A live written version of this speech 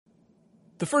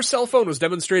The first cell phone was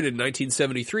demonstrated in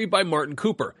 1973 by Martin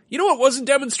Cooper. You know what wasn't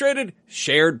demonstrated?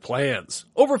 Shared plans.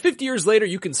 Over 50 years later,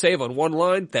 you can save on one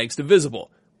line thanks to Visible.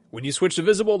 When you switch to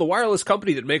Visible, the wireless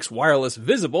company that makes wireless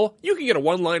visible, you can get a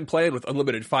one-line plan with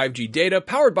unlimited 5G data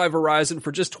powered by Verizon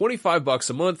for just $25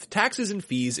 a month, taxes and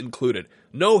fees included.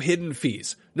 No hidden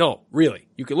fees. No, really.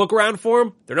 You can look around for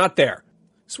them. They're not there.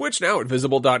 Switch now at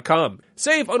Visible.com.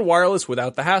 Save on wireless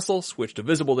without the hassle. Switch to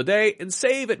Visible today and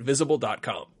save at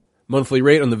Visible.com. Monthly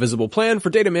rate on the Visible plan. For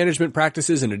data management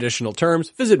practices and additional terms,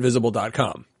 visit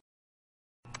Visible.com.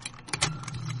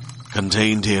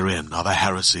 Contained herein are the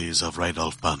heresies of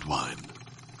Radolf Burntwine,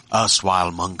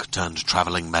 erstwhile monk turned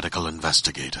traveling medical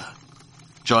investigator.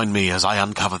 Join me as I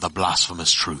uncover the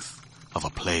blasphemous truth of a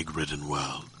plague-ridden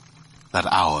world, that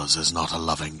ours is not a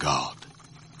loving God,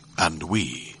 and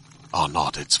we are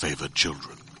not its favored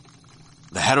children.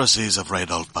 The heresies of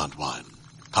Radolf Burntwine,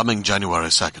 coming January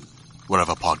 2nd,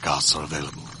 wherever podcasts are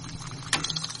available.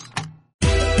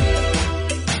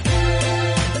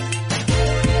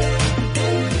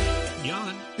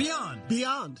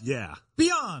 Beyond. Yeah.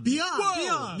 Beyond. Whoa.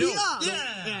 Beyond. No. Beyond.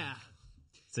 Yeah.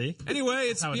 See? Anyway,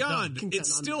 it's How it's Beyond. done.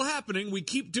 It's still happening. We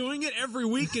keep doing it every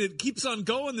week, and it keeps on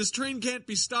going. This train can't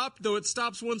be stopped, though it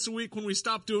stops once a week. When we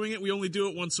stop doing it, we only do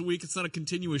it once a week. It's not a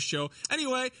continuous show.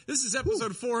 Anyway, this is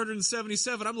episode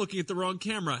 477. I'm looking at the wrong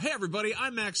camera. Hey, everybody.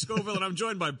 I'm Max Scoville, and I'm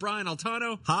joined by Brian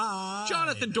Altano. Hi. Jonathan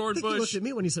I think you looked Dornbush. at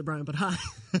me when you said Brian, but hi.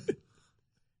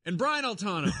 And Brian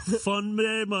Altano. Fun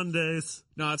Day Mondays.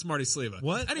 No, it's Marty Sleva.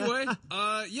 What? Anyway,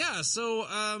 so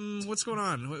what's going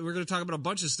on? We're going to talk about a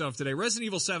bunch of stuff today. Resident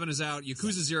Evil 7 is out.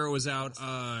 Yakuza 0 is out.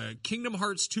 Kingdom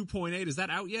Hearts 2.8, is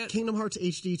that out yet? Kingdom Hearts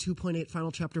HD 2.8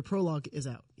 Final Chapter Prologue is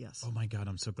out, yes. Oh my God,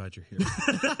 I'm so glad you're here.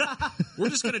 We're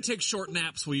just going to take short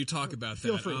naps while you talk about that.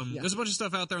 Feel free, yeah. There's a bunch of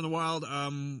stuff out there in the wild.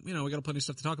 We got plenty of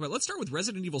stuff to talk about. Let's start with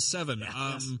Resident Evil 7.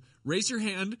 Yes. Raise your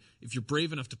hand if you're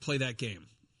brave enough to play that game.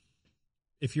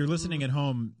 If you're listening at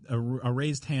home, a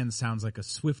raised hand sounds like a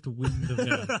swift wind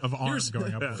of arms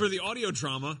going up. For the audio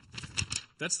drama,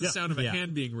 that's the sound of a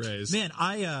hand being raised. Man,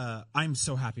 I'm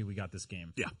so happy we got this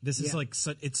game. Yeah. This is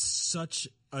it's such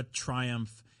a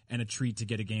triumph and a treat to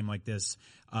get a game like this.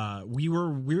 We're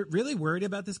really worried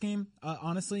about this game,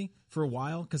 honestly, for a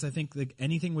while, because I think like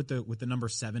anything with the number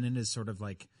 7 in is sort of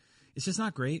like, it's just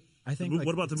not great. I think.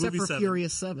 What about the Except movie for 7?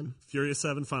 Furious 7. Furious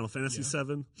 7, Final Fantasy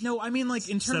 7. No, I mean like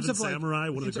in terms Seven of like Samurai,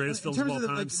 one of the greatest films of all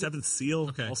time. Seventh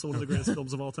Seal, also one of the greatest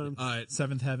films of all time.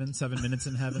 Seventh Heaven, 7 Minutes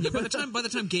in Heaven. Yeah, by the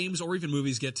time games or even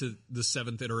movies get to the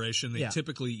 7th iteration, they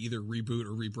typically either reboot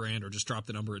or rebrand or just drop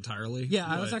the number entirely. Yeah,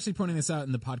 I was actually pointing this out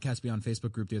in the Podcast Beyond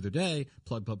Facebook group the other day.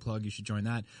 Plug. You should join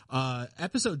that.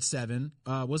 Episode 7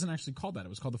 wasn't actually called that. It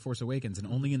was called The Force Awakens, and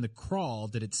only in the crawl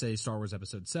did it say Star Wars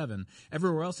Episode 7.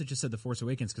 Everywhere else it just said The Force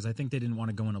Awakens, because I think they didn't want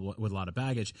to go in with a lot of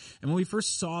baggage. And when we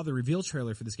first saw the reveal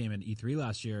trailer for this game at E3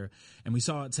 last year, and we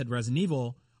saw it said Resident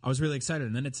Evil, I was really excited.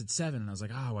 And then it said 7, and I was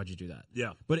like, why'd you do that?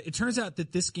 Yeah. But it turns out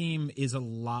that this game is a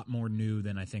lot more new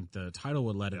than I think the title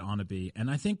would let it on to be. And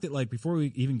I think that like before we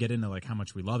even get into like how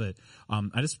much we love it,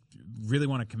 I just really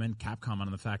want to commend Capcom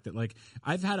on the fact that like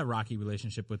I've had a rocky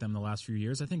relationship with them the last few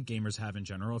years. I think gamers have in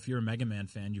general. If you're a Mega Man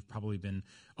fan, you've probably been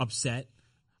upset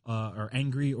or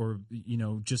angry, or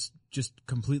just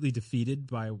completely defeated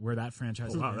by where that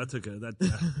franchise. Wow, that took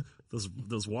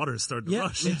those waters started to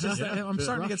rush. I'm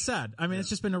starting to get sad. I mean, it's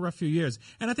just been a rough few years,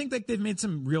 and I think like they've made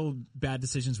some real bad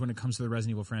decisions when it comes to the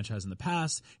Resident Evil franchise in the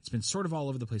past. It's been sort of all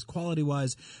over the place quality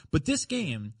wise, but this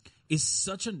game is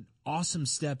such an awesome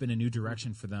step in a new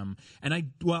direction for them. And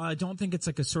I don't think it's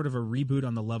like a sort of a reboot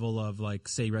on the level of like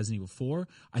say Resident Evil 4.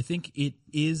 I think it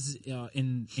is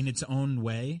in its own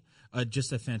way.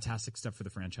 Just a fantastic step for the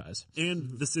franchise.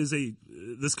 And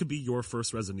this could be your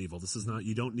first Resident Evil. This is not,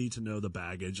 you don't need to know the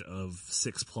baggage of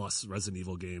 6+ Resident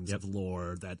Evil games of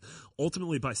lore that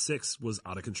ultimately by 6 was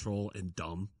out of control and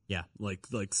dumb. Yeah. Like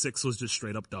 6 was just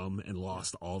straight up dumb and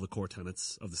lost all the core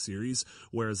tenets of the series.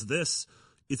 Whereas this,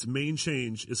 its main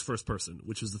change is first person,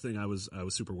 which is the thing I was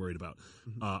super worried about.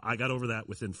 I got over that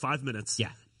within 5 minutes. Yeah.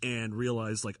 And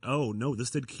realized like, oh no, this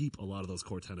did keep a lot of those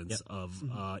core tenets of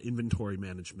inventory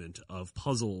management, of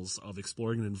puzzles, of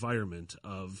exploring an environment,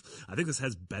 I think this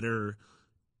has better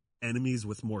enemies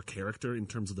with more character in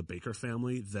terms of the Baker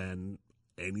family than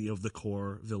any of the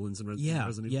core villains in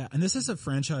Resident Evil. Yeah, and this is a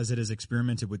franchise that has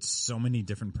experimented with so many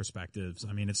different perspectives.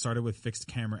 I mean, it started with fixed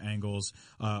camera angles.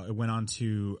 It went on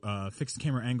to fixed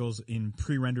camera angles in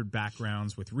pre-rendered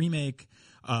backgrounds with Remake.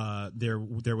 There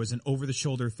was an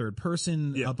over-the-shoulder third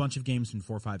person, a bunch of games in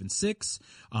 4, 5, and 6,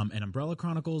 and Umbrella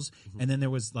Chronicles. And then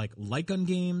there was like light gun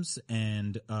games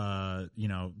and,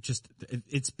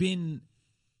 it's been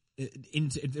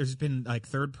there's been like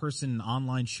third person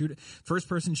online first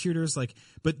person shooters, like,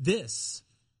 but this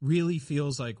really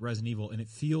feels like Resident Evil, and it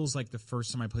feels like the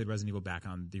first time I played Resident Evil back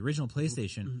on the original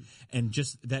PlayStation, and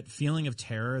just that feeling of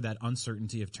terror, that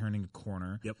uncertainty of turning a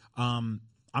corner. Yep.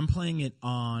 I'm playing it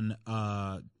on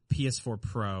PS4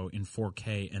 Pro in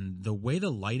 4K, and the way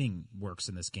the lighting works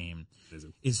in this game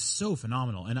is so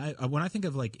phenomenal. And when I think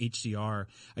of like HDR,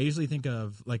 I usually think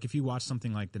of like if you watch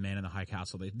something like The Man in the High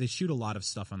Castle, they shoot a lot of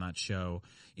stuff on that show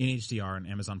in HDR on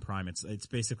Amazon Prime. It's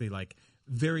basically like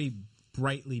very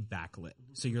brightly backlit.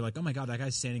 So you're like, oh my God, that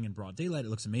guy's standing in broad daylight. It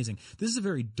looks amazing. This is a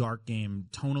very dark game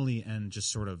tonally and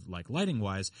just sort of like lighting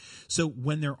wise. So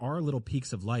when there are little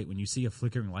peaks of light, when you see a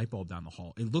flickering light bulb down the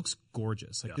hall, it looks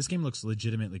gorgeous. Like this game looks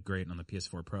legitimately great on the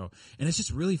PS4 Pro, and it's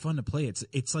just really fun to play.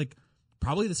 It's like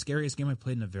probably the scariest game I've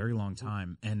played in a very long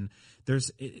time. And there's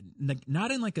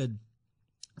not in like a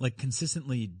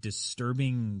consistently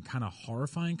disturbing kind of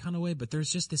horrifying kind of way, but there's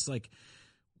just this like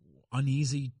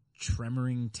uneasy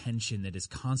tremoring tension that is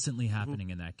constantly happening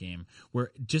in that game,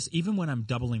 where just even when I'm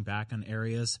doubling back on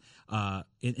areas,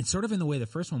 it's sort of in the way the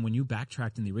first one, when you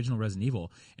backtracked in the original Resident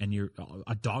Evil and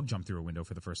a dog jumped through a window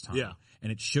for the first time,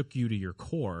 and it shook you to your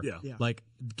core. Like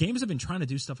games have been trying to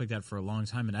do stuff like that for a long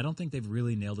time, and I don't think they've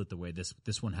really nailed it the way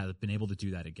this one has been able to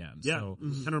do that again. So,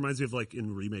 kind of reminds me of like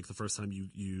in Remake, the first time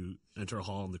you enter a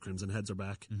hall and the Crimson Heads are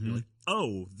back. You're like,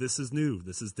 oh, this is new,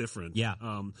 this is different.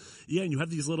 And you have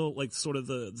these little like sort of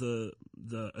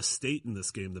the estate in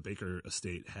this game, the Baker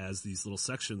estate, has these little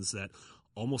sections that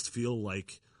almost feel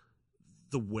like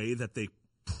the way that they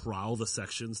prowl the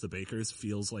sections, the Bakers,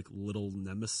 feels like little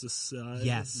nemesis.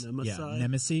 Nemesis.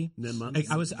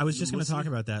 I was just going to talk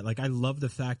about that. Like, I love the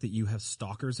fact that you have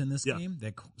stalkers in this game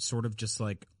that sort of just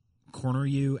like corner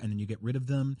you, and then you get rid of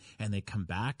them and they come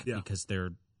back because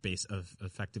they're base of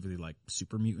effectively like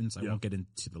super mutants. I won't get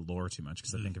into the lore too much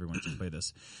because I think everyone should play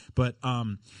this, but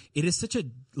it is such a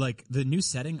like the new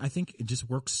setting. I think it just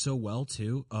works so well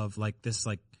too, of like this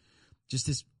like just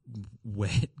this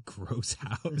wet gross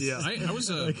house.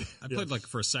 I played like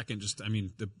for a second, just I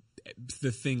mean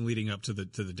the thing leading up to the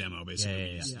demo,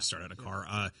 basically you start out a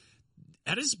car.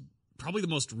 That is probably the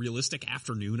most realistic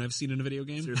afternoon I've seen in a video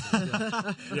game.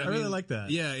 I really like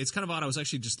that. Yeah, it's kind of odd. I was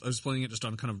playing it just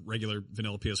on kind of regular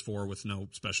vanilla PS4 with no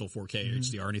special 4K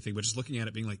HDR or anything, but just looking at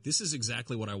it being like, this is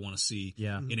exactly what I want to see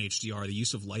in HDR. The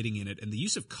use of lighting in it and the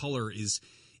use of color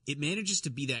it manages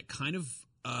to be that kind of,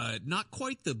 not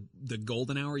quite the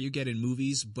golden hour you get in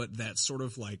movies, but that sort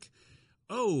of like,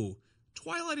 oh,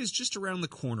 Twilight is just around the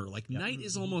corner. Like night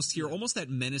is almost here, almost that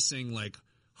menacing, like,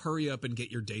 hurry up and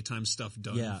get your daytime stuff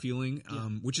done feeling,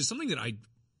 which is something that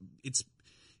it's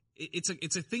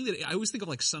a thing that I always think of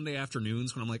like Sunday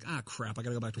afternoons when I'm like, crap, I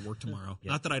gotta go back to work tomorrow.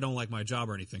 Not that I don't like my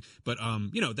job or anything, but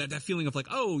that feeling of like,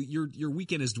 oh, your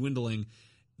weekend is dwindling,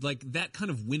 like that kind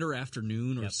of winter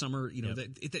afternoon or summer,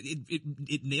 that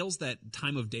it nails that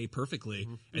time of day perfectly.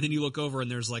 And then you look over and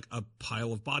there's like a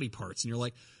pile of body parts and you're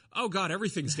like, oh God,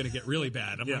 everything's going to get really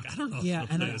bad. I'm like, I don't know.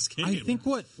 And I think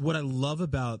what I love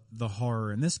about the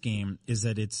horror in this game is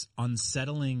that it's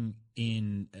unsettling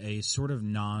in a sort of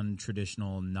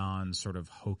non-traditional, sort of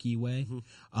hokey way.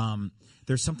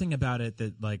 There's something about it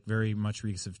that like very much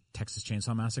reeks of Texas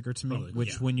Chainsaw Massacre to me,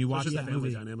 which when you watch that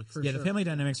movie, the family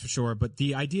dynamics for sure. But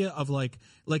the idea of like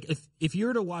if you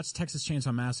were to watch Texas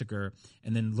Chainsaw Massacre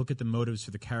and then look at the motives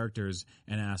for the characters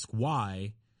and ask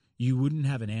why, you wouldn't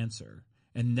have an answer.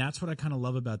 And that's what I kind of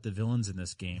love about the villains in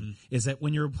this game, is that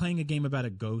when you're playing a game about a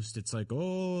ghost, it's like,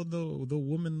 oh, the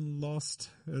woman lost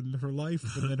her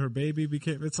life and then her baby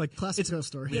became, it's like classic ghost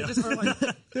story. Yeah,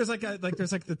 there's like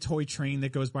the toy train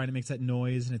that goes by and it makes that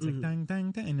noise and it's like dang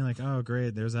dang dang, and you're like, oh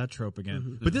great, there's that trope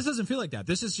again. But this doesn't feel like that.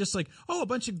 This is just like, oh, a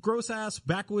bunch of gross ass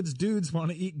backwoods dudes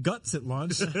want to eat guts at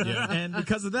lunch, and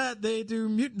because of that they do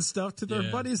mutant stuff to their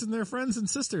buddies and their friends and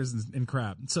sisters and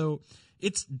crap. So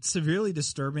it's severely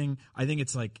disturbing. I think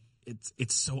it's like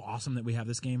it's so awesome that we have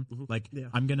this game. Like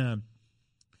I'm gonna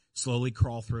slowly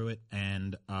crawl through it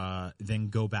and then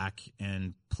go back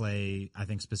and play, I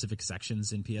think, specific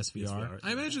sections in PSVR.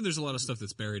 I imagine there's a lot of stuff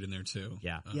that's buried in there too.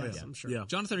 Yes, I'm sure.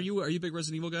 Jonathan, are you a big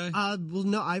Resident Evil guy? Well,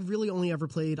 no, I've really only ever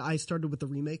played. I started with the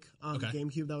remake on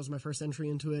GameCube. That was my first entry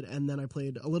into it, and then I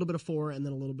played a little bit of 4 and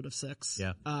then a little bit of 6.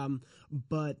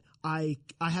 But I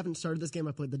haven't started this game.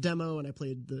 I played the demo and I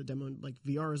played the demo in like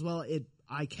VR as well.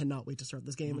 I cannot wait to start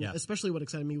this game. And Yeah. especially what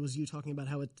excited me was you talking about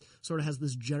how it sort of has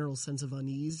this general sense of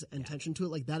unease and tension to it.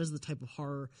 Like, that is the type of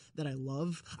horror that I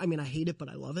love. I mean, I hate it, but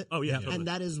I love it. Oh, yeah. Totally. And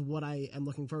that is what I am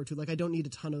looking forward to. Like, I don't need a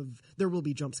ton of, there will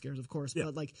be jump scares, of course,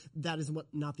 but like, that is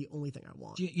not the only thing I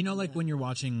want. You know, like when you're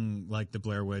watching like the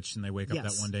Blair Witch and they wake up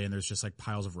Yes. that one day and there's just like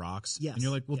piles of rocks. Yes. And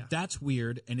you're like, well, Yeah. that's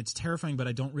weird and it's terrifying, but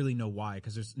I don't really know why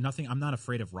because there's nothing, I'm not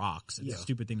afraid of rocks. It's a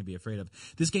stupid thing to be afraid of.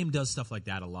 This game does stuff like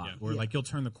that a lot where like you'll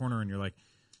turn the corner and you're like,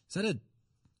 is that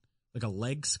a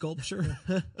leg sculpture?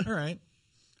 All right.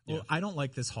 Well, I don't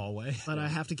like this hallway. But I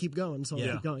have to keep going, so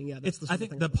I'll keep going. Yeah, that's the sort I of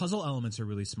think thing the puzzle elements are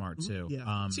really smart too.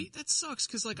 Yeah. See, that sucks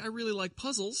because like I really like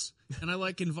puzzles and I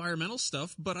like environmental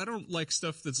stuff, but I don't like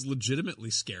stuff that's legitimately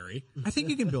scary. I think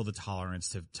you can build a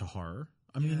tolerance to horror.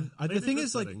 I mean, the Maybe thing in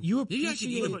is, this like, setting. you Maybe I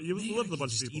appreciate. could You maybe live I with a could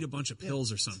bunch of just people. eat a bunch of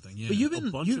pills or something. Yeah. But you've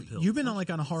bunch of pills. been on like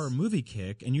on a horror movie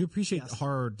kick, and you appreciate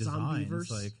horror designs. Zombieverse.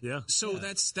 Like, Yeah. So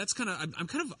that's kind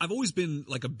of I've always been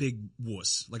like a big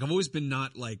wuss. Like I've always been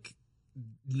not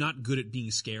good at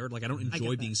being scared. Like I don't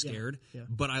enjoy being scared,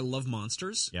 but I love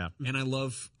monsters. Yeah. And I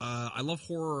love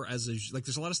horror as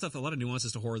there's a lot of stuff, a lot of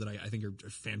nuances to horror that I think are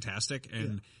fantastic.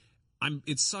 And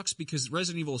it sucks because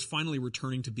Resident Evil is finally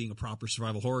returning to being a proper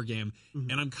survival horror game.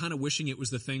 And I'm kind of wishing it was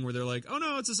the thing where they're like, oh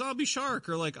no, it's a zombie shark,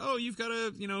 or like, oh, you've got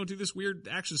to, do this weird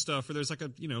action stuff, or there's like a,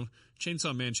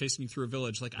 chainsaw man chasing you through a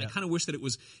village. Like I kind of wish that it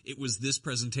was this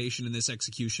presentation and this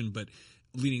execution, but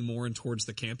leaning more in towards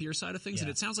the campier side of things. And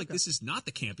it sounds like this is not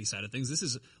the campy side of things. This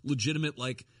is legitimate,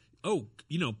 like, oh,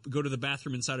 go to the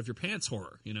bathroom inside of your pants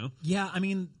horror, yeah, I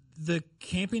mean, the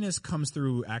campiness comes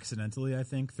through accidentally, I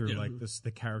think, through like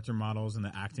the character models and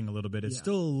the acting a little bit. It's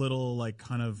still a little like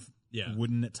kind of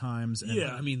wooden at times. And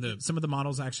I mean, some of the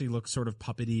models actually look sort of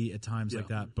puppety at times like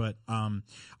that. But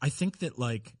I think that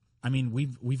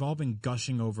we've all been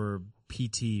gushing over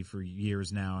PT for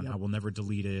years now and how we'll never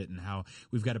delete it and how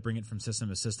we've got to bring it from system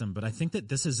to system. But I think that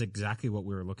this is exactly what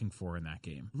we were looking for in that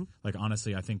game. Like,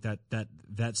 honestly, I think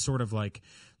that sort of like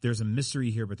there's a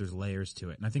mystery here, but there's layers to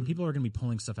it. And I think people are going to be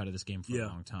pulling stuff out of this game for a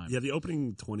long time. Yeah, the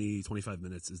opening 20-25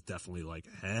 minutes is definitely like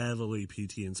heavily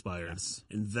PT inspired. Yes.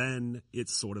 And then it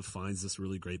sort of finds this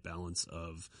really great balance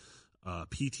of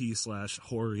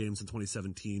PT/horror games in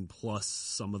 2017 plus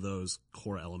some of those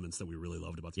core elements that we really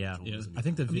loved about the original Resident I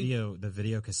think the Evil.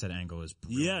 video cassette angle is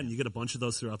brilliant. Yeah, and you get a bunch of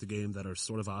those throughout the game that are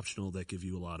sort of optional, that give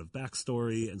you a lot of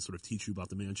backstory and sort of teach you about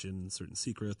the mansion, certain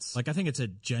secrets. Like, I think it's a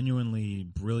genuinely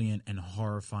brilliant and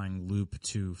horrifying loop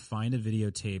to find a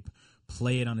videotape,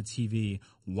 play it on a TV,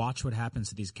 watch what happens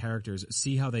to these characters,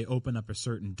 see how they open up a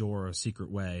certain door a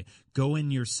secret way, go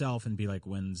in yourself and be like,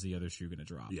 when's the other shoe going to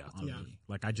drop on me?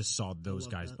 Like, I just saw those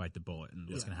guys bite the bullet and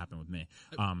what's going to happen with me.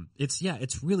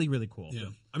 It's really, really cool. Yeah.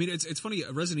 I mean, it's funny.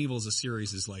 Resident Evil as a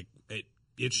series is like,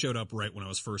 it showed up right when I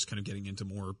was first kind of getting into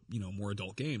more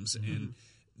adult games. And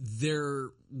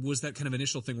there was that kind of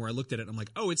initial thing where I looked at it and I'm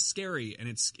like, oh, it's scary and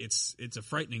it's a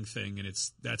frightening thing and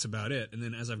that's about it. And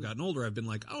then as I've gotten older, I've been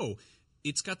like, oh,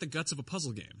 it's got the guts of a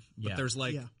puzzle game, but there's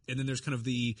like, and then there's kind of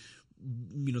the,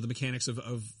 the mechanics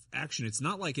of action. It's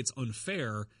not like it's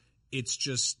unfair. It's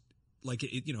just like,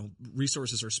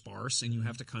 resources are sparse and you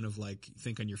have to kind of like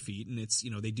think on your feet, and it's,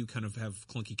 they do kind of have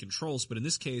clunky controls. But in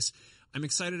this case, I'm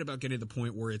excited about getting to the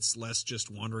point where it's less just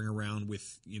wandering around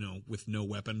with no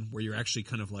weapon, where you're actually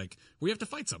kind of like, where you have to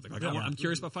fight something. Like I'm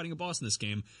curious about fighting a boss in this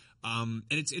game. And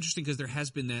it's interesting because there has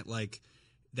been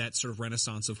that sort of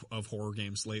renaissance of horror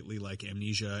games lately, like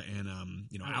Amnesia and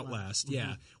Outlast,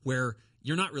 where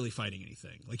you're not really fighting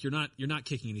anything. Like you're not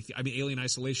kicking anything. I mean, Alien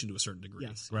Isolation to a certain degree,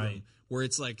 right? Where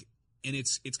it's like, and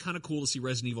it's kind of cool to see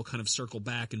Resident Evil kind of circle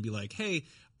back and be like, hey,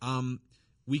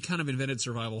 we kind of invented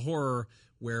survival horror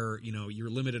where you're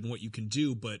limited in what you can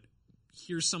do, but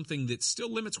here's something that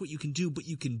still limits what you can do, but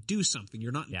you can do something.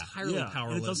 You're not entirely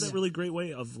powerless. And it does that really great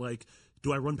way of like,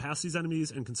 do I run past these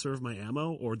enemies and conserve my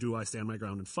ammo, or do I stand my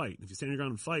ground and fight? If you stand your ground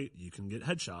and fight, you can get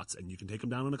headshots and you can take them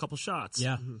down in a couple shots.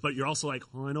 Yeah. But you're also like,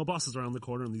 well, I know bosses around the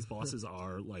corner and these bosses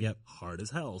are like hard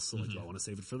as hell. So like, do I want to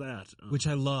save it for that? Which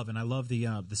I love, and I love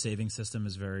the saving system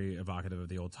is very evocative of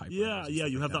the old type. Yeah.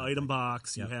 You have the item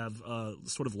box. You have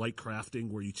sort of light crafting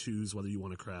where you choose whether you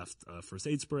want to craft first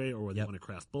aid spray or whether you want to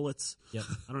craft bullets. Yep.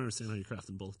 I don't understand how you're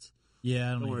crafting bullets.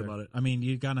 Yeah, don't worry about it. I mean,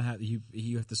 you gotta have you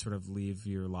have to sort of leave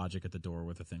your logic at the door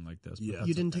with a thing like this. Yeah,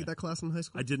 you didn't take that class in high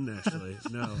school. I didn't actually.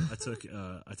 No, I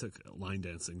took line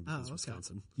dancing in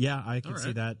Wisconsin. Yeah, I can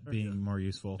see that being more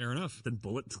useful. Fair enough. Than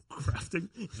bullet crafting.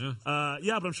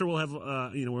 Yeah, but I'm sure we'll have.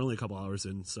 We're only a couple hours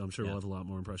in, so I'm sure we'll have a lot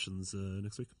more impressions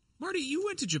next week. Marty, you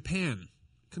went to Japan.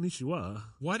 Konnichiwa.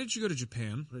 Why did you go to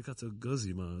Japan? I got to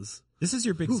gozimasu. This is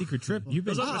your big secret trip. You've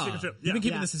been secret trip. You've been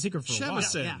keeping this a secret for a while.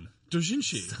 Shemison.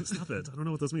 Dojinshi. Stop it. I don't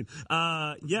know what those mean.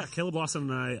 Yeah, Caleb Lawson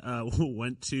and I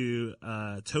went to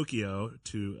Tokyo,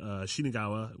 to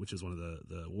Shinagawa, which is one of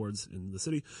the wards in the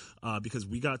city, because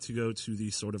we got to go to the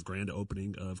sort of grand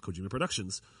opening of Kojima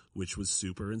Productions, which was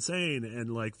super insane. And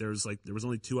there was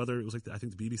only two other, it was I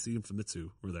think the BBC and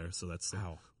Famitsu were there, so that's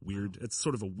weird. It's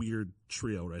sort of a weird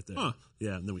trio right there. Huh.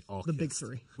 Yeah, and then we all The kissed. big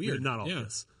three. Weird. Not all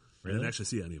kiss. Really? I didn't actually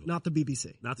see any of them. Not the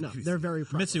BBC. Not the BBC. They're very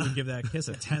proud. Mitsu would give that kiss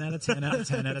a 10 out of 10 out of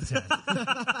 10 out of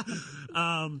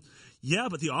 10. Yeah,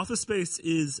 but the office space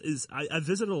is I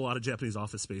visited a lot of Japanese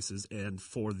office spaces, and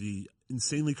for the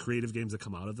insanely creative games that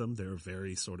come out of them, they're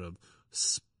very sort of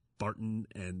Spartan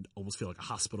and almost feel like a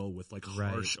hospital with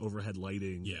harsh overhead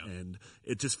lighting. Yeah. And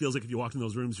it just feels like if you walk in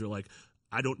those rooms, you're like,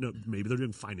 I don't know. Maybe they're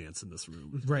doing finance in this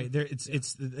room. Right. There,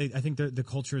 I think the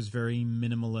culture is very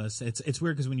minimalist. It's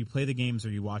weird because when you play the games or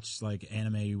you watch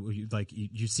anime,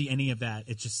 you see any of that,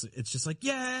 it's just like,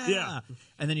 yeah.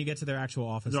 And then you get to their actual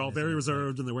office. They're all very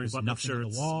reserved and they're wearing button-up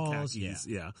shirts, the walls, khakis.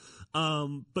 Yeah.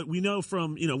 But we know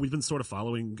from, we've been sort of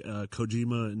following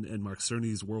Kojima and Mark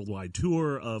Cerny's worldwide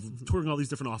tour of touring all these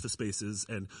different office spaces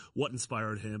and what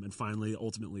inspired him. And finally,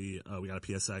 ultimately, we got a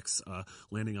PSX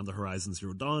landing on the Horizon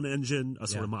Zero Dawn engine, a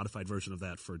sort of modified version of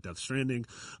that for Death Stranding.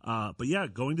 But yeah,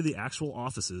 going to the actual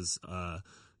offices,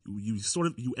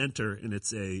 you enter and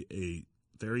it's a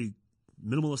very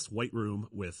minimalist white room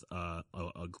with a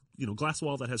glass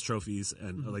wall that has trophies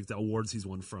and the awards he's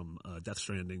won from Death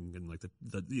Stranding and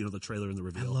the trailer and the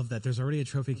reveal. I love that. There's already a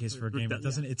trophy case for a game.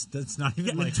 It's not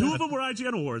even two of them were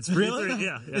IGN awards. Really?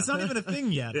 Yeah. It's not even a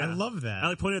thing yet. Yeah. I love that.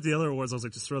 I pointed at the other awards. I was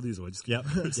like, just throw these away. Yep.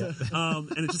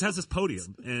 And it just has this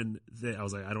podium. And I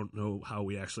was like, I don't know how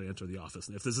we actually enter the office.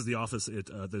 And if this is the office,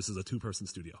 this is a 2-person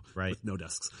studio. Right. With no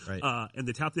desks. Right. And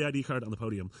they tap the ID card on the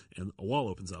podium and a wall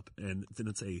opens up. And then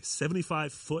it's a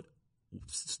 75-foot,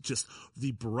 just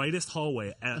the brightest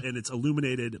hallway, and it's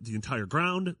illuminated. The entire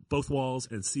ground, both walls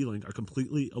and ceiling are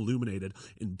completely illuminated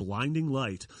in blinding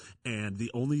light, and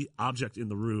the only object in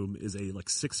the room is a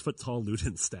 6-foot tall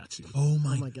Ludens statue. Oh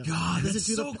my god, Does that's it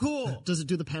do so cool. Does it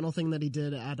do the panel thing that he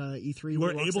did at E3? You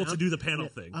were able to do the panel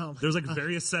thing. There's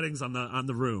various settings on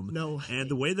the room. No. And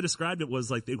the way they described it was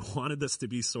they wanted this to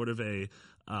be sort of a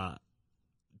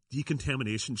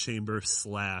decontamination chamber /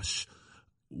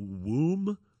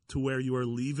 womb, to where you are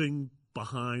leaving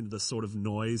behind the sort of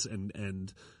noise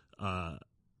and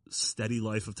steady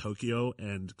life of Tokyo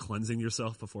and cleansing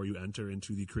yourself before you enter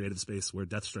into the creative space where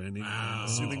Death Stranding,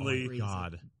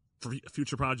 assumingly,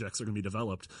 future projects are going to be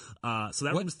developed. So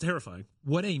that one was terrifying.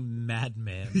 What a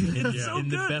madman in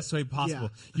the best way possible.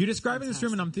 Yeah. You're describing this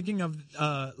room, and I'm thinking of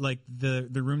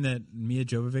the room that Mia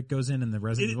Jovovich goes in the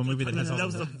Resident Evil movie that has all that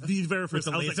was the very first.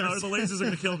 I was like, oh, the lasers are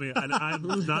going to kill me. And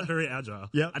I'm not very agile.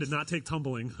 Yep. I did not take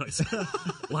tumbling.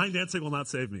 Line dancing will not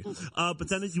save me. But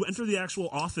then you enter the actual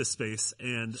office space,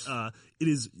 and it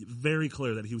is very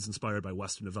clear that he was inspired by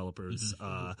Western developers.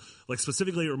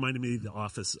 Specifically, it reminded me of the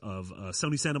office of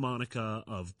Sony Santa Monica,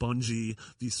 of Bungie,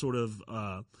 these sort of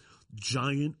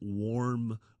giant,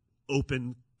 warm,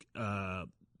 open,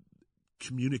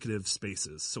 communicative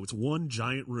spaces. So it's one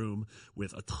giant room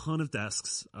with a ton of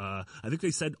desks. I think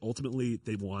they said ultimately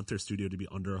they want their studio to be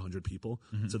under 100 people.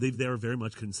 So they're very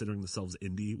much considering themselves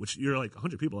indie, which you're like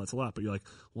 100 people, that's a lot. But you're like,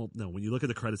 well, no, when you look at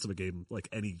the credits of a game, like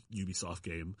any Ubisoft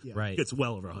game, right, it's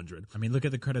well over 100. I mean, look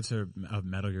at the credits of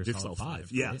Metal Gear Solid 5.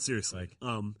 Yeah, right? seriously.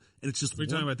 And it's just what are you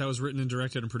talking about? That was written and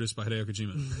directed and produced by Hideo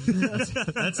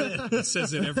Kojima. That's it. It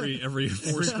says it every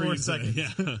 4 seconds.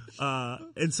 Yeah.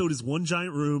 And so it is one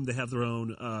giant room. They have their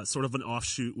own sort of an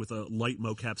offshoot with a light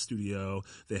mocap studio.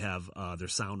 They have their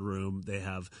sound room. They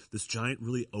have this giant,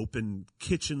 really open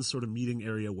kitchen sort of meeting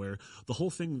area where the whole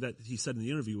thing that he said in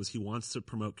the interview was he wants to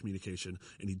promote communication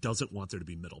and he doesn't want there to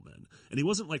be middlemen. And he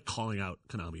wasn't calling out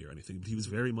Konami or anything, but he was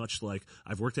very much like,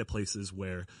 I've worked at places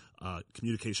where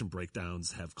communication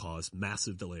breakdowns have caused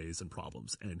massive delays and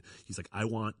problems. And he's like, I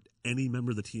want any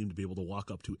member of the team to be able to walk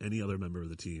up to any other member of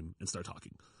the team and start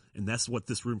talking. And that's what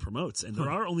this room promotes. And there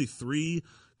are only 3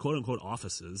 quote unquote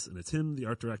offices, and it's him, the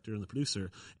art director, and the producer.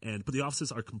 But the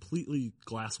offices are completely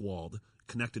glass walled,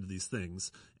 connected to these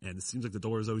things. And it seems like the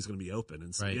door is always going to be open.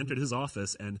 And so we entered his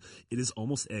office, and it is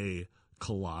almost a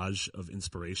collage of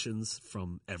inspirations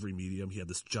from every medium. He had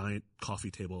this giant coffee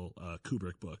table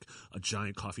Kubrick book, a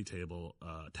giant coffee table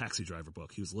Taxi Driver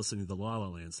book. He was listening to the La La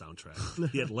Land soundtrack.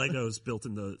 He had Legos built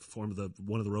in the form of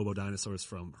one of the Robo Dinosaurs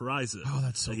from Horizon. Oh,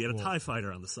 that's so He had cool. a TIE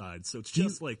fighter on the side. So it's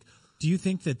just Do you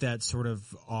think that sort of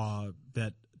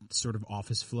that that sort of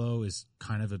office flow is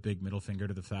kind of a big middle finger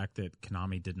to the fact that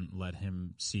Konami didn't let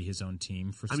him see his own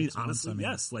team for 6 months. Honestly,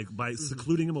 yes. Like, by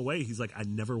secluding him away, he's like, I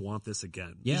never want this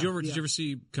again. Yeah. Did you ever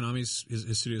see Konami's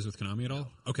his studios with Konami at all?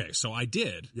 Okay, so I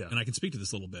did, and I can speak to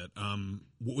this a little bit.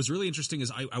 What was really interesting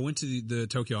is I went to the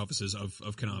Tokyo offices of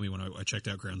Konami when I checked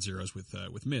out Ground Zeroes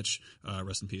with Mitch,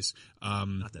 rest in peace.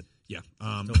 Not dead. Yeah.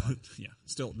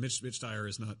 Still, Mitch Dyer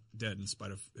is not dead in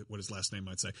spite of what his last name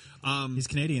might say. He's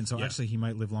Canadian, so actually he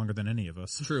might live longer than any of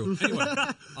us. True. Anyway,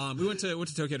 we went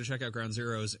to Tokyo to check out Ground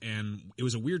Zeroes, and it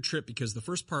was a weird trip because the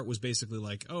first part was basically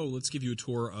like, oh, let's give you a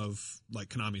tour of like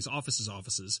Konami's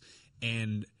offices,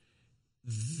 and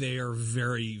they're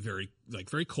very, very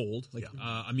very cold. Like,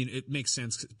 I mean, it makes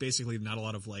sense. Basically, not a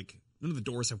lot of like. None of the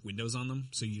doors have windows on them,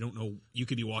 so you don't know. You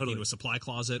could be walking into a supply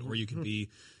closet, or you could be,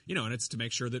 and it's to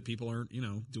make sure that people aren't,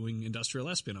 doing industrial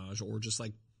espionage or just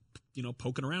like,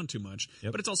 poking around too much.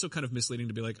 Yep. But it's also kind of misleading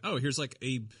to be like, oh, here's like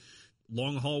a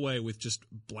long hallway with just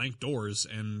blank doors,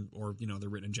 or they're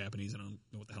written in Japanese. I don't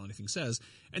know what the hell anything says.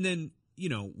 And then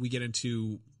we get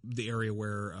into the area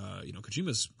where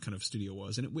Kojima's kind of studio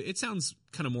was, and it sounds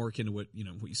kind of more akin to what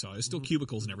you saw. It's still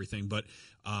cubicles and everything, but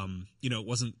it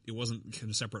wasn't kind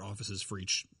of separate offices for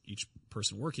each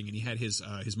person working. And he had his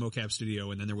mocap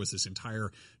studio, and then there was this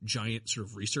entire giant sort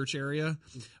of research area.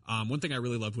 One thing I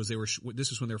really loved was this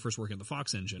was when they were first working on the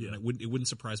Fox engine, and it wouldn't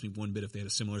surprise me one bit if they had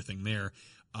a similar thing there.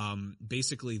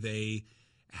 Basically, they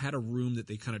had a room that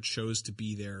they kind of chose to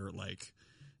be their like.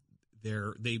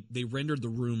 They rendered the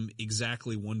room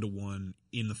exactly 1-to-1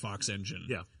 in the Fox engine.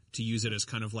 Yeah. To use it as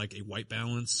kind of like a white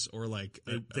balance or like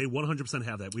they 100%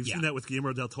 have that. We've seen that with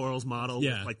Guillermo del Toro's model.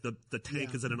 Yeah. With like the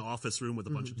tank is in an office room with a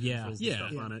bunch of controls and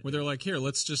stuff on it. Where they're like, here,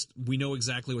 we know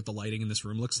exactly what the lighting in this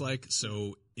room looks like.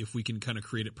 So if we can kind of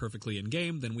create it perfectly in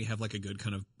game, then we have like a good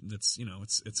kind of it's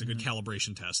a good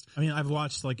calibration test. I mean, I've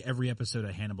watched like every episode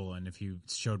of Hannibal, and if you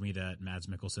showed me that Mads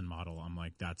Mikkelsen model, I'm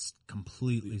like, that's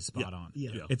completely spot on.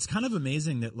 Yeah. It's kind of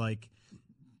amazing that like.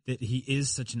 That he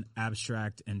is such an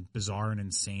abstract and bizarre and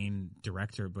insane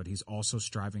director, but he's also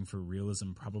striving for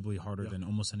realism probably harder than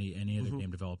almost any other game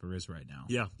developer is right now.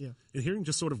 Yeah. And hearing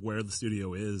just sort of where the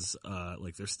studio is,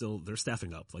 like they're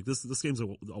staffing up. Like this game's a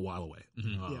while away.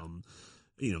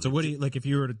 So what do you like if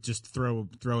you were to just throw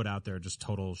it out there, just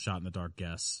total shot in the dark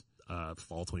guess?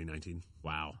 Fall 2019.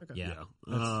 Wow. Okay. Yeah.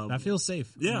 That feels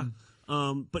safe. Yeah.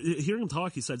 But hearing him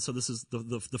talk, he said, so this is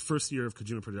the first year of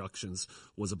Kojima Productions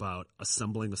was about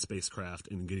assembling a spacecraft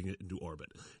and getting it into orbit.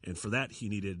 And for that, he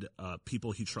needed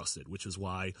people he trusted, which is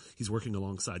why he's working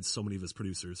alongside so many of his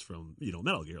producers from,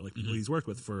 Metal Gear, like people he's worked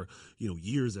with for,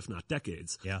 years, if not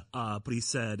decades. Yeah. But he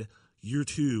said, year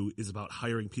 2 is about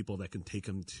hiring people that can take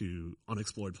him to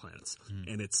unexplored planets.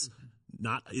 And it's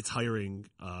hiring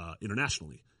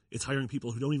internationally. It's hiring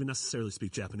people who don't even necessarily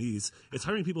speak Japanese. It's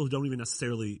hiring people who don't even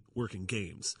necessarily work in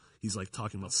games. He's like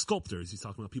talking about sculptors. He's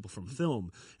talking about people from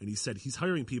film. And he said he's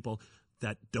hiring people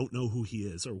that don't know who he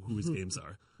is or who his games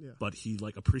are. Yeah. But he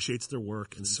like appreciates their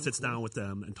work and sits down with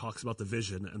them and talks about the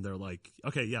vision. And they're like,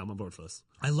 okay, yeah, I'm on board for this.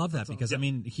 I love that because, I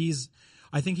mean,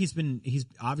 I think he's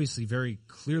obviously very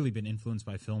clearly been influenced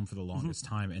by film for the longest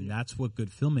time, and that's what good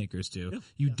filmmakers do. Yeah.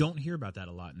 You don't hear about that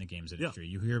a lot in the games industry.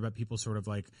 You hear about people sort of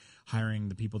like hiring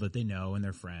the people that they know and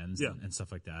their friends and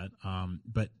stuff like that.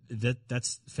 But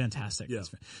that's fantastic. Yeah.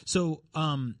 So,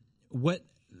 what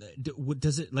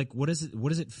does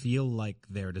it feel like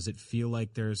there? Does it feel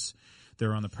like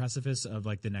they're on the precipice of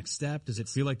like the next step? Does it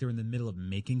feel like they're in the middle of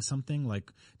making something?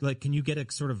 Like can you get a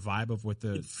sort of vibe of what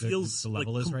the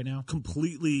level is right now?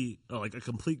 Completely, like a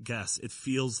complete guess. It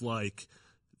feels like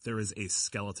there is a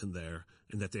skeleton there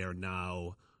and that they are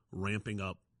now ramping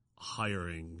up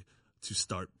hiring to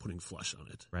start putting flesh on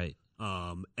it. Right.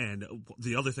 And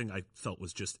the other thing I felt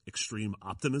was just extreme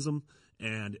optimism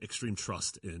and extreme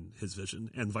trust in his vision,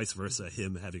 and vice versa,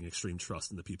 him having extreme trust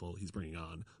in the people he's bringing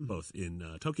on, both in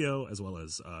Tokyo as well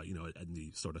as, in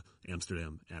the sort of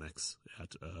Amsterdam annex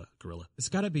at Guerrilla. It's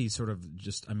got to be sort of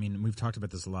just, I mean, we've talked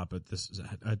about this a lot, but this is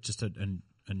just an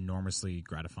enormously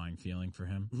gratifying feeling for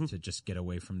him to just get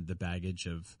away from the baggage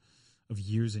of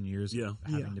years and years of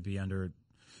having to be under...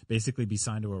 basically be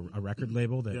signed to a record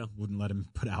label that wouldn't let him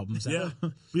put albums out.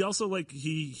 We also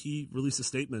he released a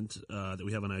statement that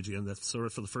we have on IGN that sort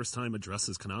of for the first time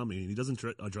addresses Konami, and he doesn't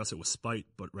address it with spite,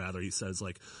 but rather he says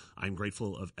like, I'm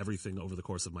grateful of everything over the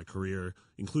course of my career,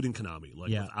 including Konami. Like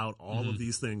without all of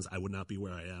these things, I would not be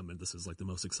where I am, and this is like the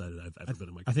most excited I've ever been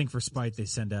in my career. I think for spite, they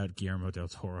send out Guillermo del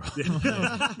Toro.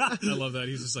 I love that.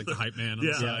 He's just like the hype man on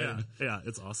the side. Yeah,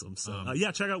 it's awesome. So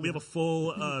check out, we have a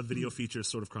full video feature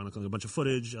sort of chronicling a bunch of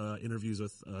footage, footage, interviews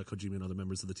with Kojima and other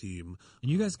members of the team.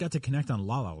 And you guys got to connect on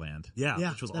La La Land.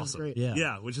 Yeah, which was awesome. Great.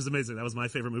 Yeah, which is amazing. That was my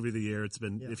favorite movie of the year. It's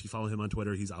been, if you follow him on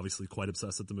Twitter, he's obviously quite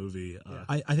obsessed with the movie.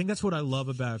 I think that's what I love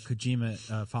about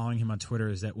Kojima, following him on Twitter,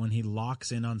 is that when he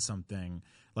locks in on something,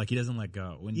 like, he doesn't let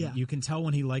go. When you can tell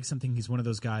when he likes something, he's one of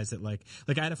those guys that like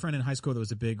I had a friend in high school that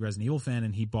was a big Resident Evil fan,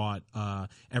 and he bought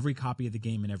every copy of the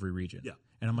game in every region. Yeah.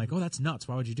 And I'm like, oh, that's nuts.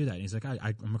 Why would you do that? And he's like,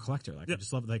 I'm a collector. Like, I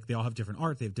just love, like, they all have different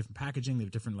art. They have different packaging. They have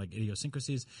different, like,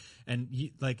 idiosyncrasies. And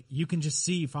you can just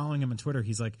see, following him on Twitter,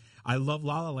 he's like, I love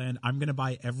La La Land. I'm going to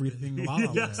buy everything La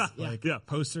La Land. Like,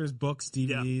 posters, books,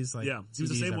 DVDs. Like, he was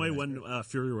the same way when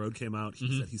Fury Road came out.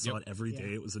 He said he saw it every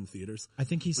day it was in theaters. I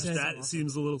think he said that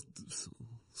seems a little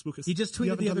spooky. He just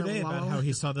tweeted the other day about how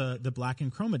he saw the black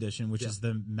and chrome edition, which is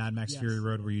the Mad Max Fury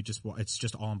Road, where it's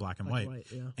just all in black and white.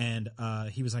 And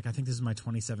he was like, I think this is my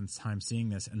 27th time seeing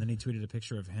this. And then he tweeted a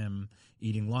picture of him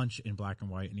eating lunch in black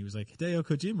and white, and he was like, Hideo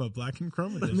Kojima, black and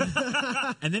chrome edition.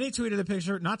 And then he tweeted a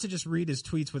picture, not to just read his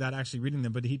tweets without actually reading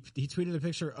them, but he tweeted a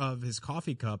picture of his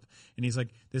coffee cup, and he's like,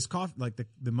 this coffee, like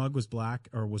the mug was black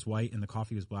or was white and the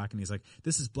coffee was black, and he's like,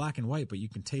 this is black and white, but you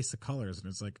can taste the colors. And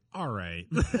it's like, all right.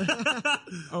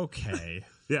 Okay.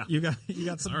 Yeah. You got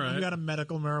some, you got a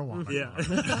medical marijuana.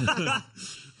 Yeah.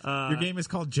 Your game is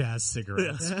called Jazz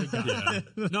Cigarettes.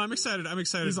 No, I'm excited.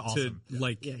 He's awesome.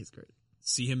 To he's great.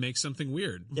 see him make something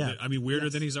weird. Yeah. I mean, weirder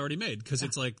than he's already made, because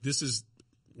it's like,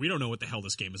 we don't know what the hell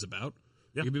this game is about.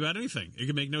 It could be about anything. It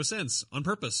could make no sense on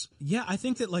purpose. Yeah, I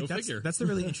think that figure. that's the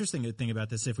really interesting thing about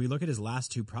this. If we look at his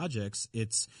last two projects,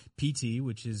 it's PT,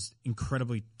 which is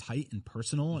incredibly tight and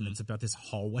personal, and it's about this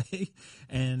hallway,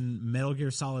 and Metal Gear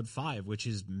Solid 5, which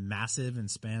is massive and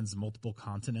spans multiple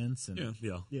continents. And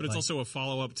But it's also a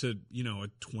follow up to a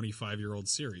 25-year-old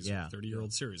series,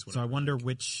 30-year-old series. Whatever. So I wonder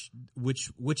which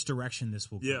direction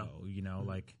this will go.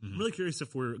 I'm really curious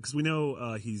because we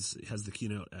know he has the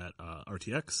keynote at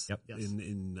RTX.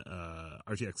 In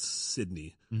RTX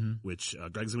Sydney, which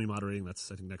Greg's gonna be moderating.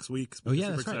 That's I think next week. Super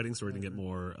exciting. Right. So we're gonna get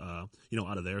more,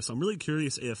 out of there. So I'm really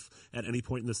curious if at any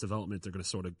point in this development they're gonna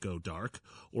sort of go dark,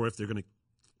 or if they're gonna,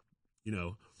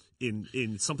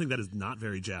 in something that is not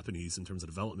very Japanese in terms of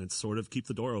development, sort of keep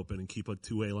the door open and keep a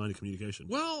two-way line of communication.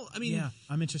 Well, I mean,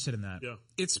 I'm interested in that. Yeah,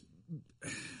 it's.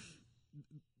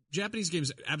 Japanese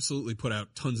games absolutely put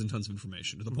out tons and tons of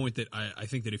information, to the point that I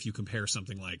think that if you compare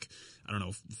something like, I don't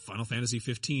know, Final Fantasy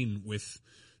 15 with,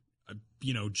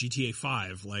 GTA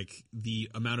 5, like the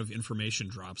amount of information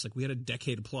drops, like we had a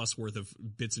decade plus worth of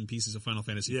bits and pieces of Final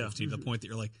Fantasy 15 to the point that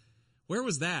you're like, where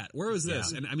was that? Where was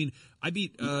this? And I mean, I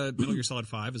beat Metal Gear Solid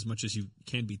 5 as much as you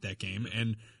can beat that game,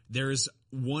 and there's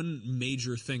one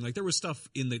major thing, like there was stuff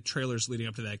in the trailers leading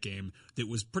up to that game that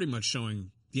was pretty much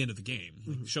showing the end of the game,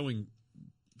 like showing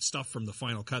stuff from the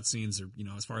final cutscenes, or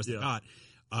as far as they got,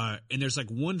 and there's like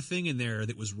one thing in there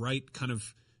that was right kind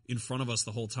of in front of us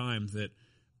the whole time that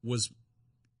was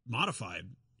modified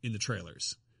in the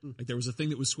trailers. Like there was a thing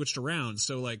that was switched around.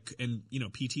 So like, and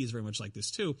PT is very much like this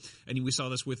too. And we saw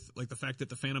this with like the fact that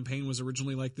the Phantom Pain was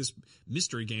originally like this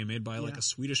mystery game made by like a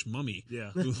Swedish mummy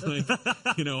who like,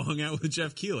 hung out with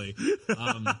Jeff Keighley.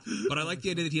 But I like the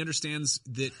idea that he understands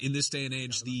that in this day and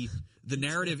age, the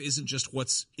narrative isn't just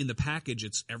what's in the package,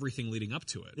 it's everything leading up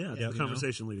to it. Yeah, the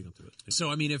conversation leading up to it. Yeah. So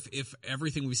I mean, if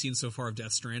everything we've seen so far of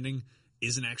Death Stranding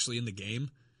isn't actually in the game,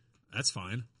 that's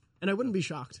fine. And I wouldn't be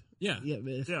shocked.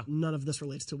 If none of this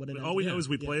relates to what it is. All we know is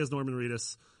we play as Norman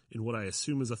Reedus in what I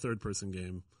assume is a third-person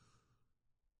game.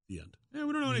 The end. Yeah,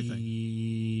 we don't know anything.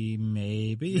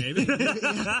 Maybe.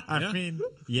 I mean,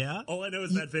 all I know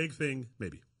is that vague thing.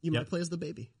 Maybe you might play as the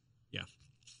baby. Yeah.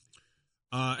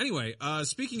 Anyway,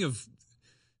 speaking of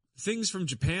things from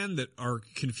Japan that are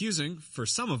confusing for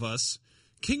some of us,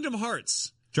 Kingdom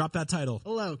Hearts. Drop that title.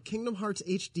 Hello, Kingdom Hearts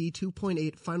HD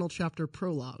 2.8 Final Chapter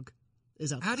Prologue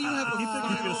is out. How do you have? You think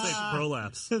you're going to say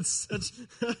prolapse? It's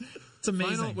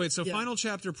amazing. Final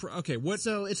chapter. Okay, what?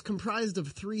 So it's comprised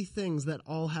of three things that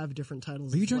all have different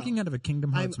titles. Are you drinking out of a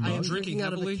Kingdom Hearts mug? I am drinking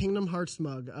out of a Kingdom Hearts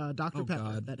mug. Dr. Pepper,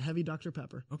 God. that heavy Dr.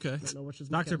 Pepper. Okay. I don't know which is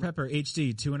Dr. Pepper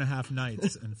HD 2.5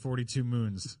 nights and 42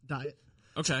 moons. Diet.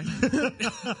 Okay.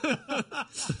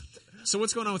 So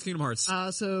what's going on with Kingdom Hearts?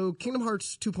 So Kingdom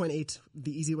Hearts 2.8,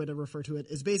 the easy way to refer to it,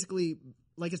 is basically,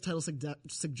 like its title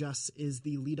suggests, is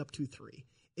the lead up to 3.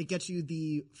 It gets you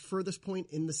the furthest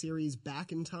point in the series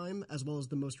back in time, as well as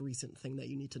the most recent thing that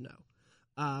you need to know.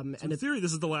 And in theory,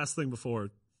 this is the last thing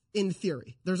before. In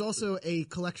theory. There's also a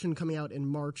collection coming out in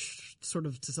March, sort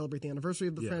of to celebrate the anniversary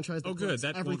of the franchise. Oh, good.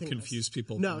 That won't confuse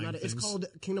people. No, not it. It's called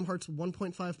Kingdom Hearts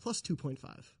 1.5 plus 2.5.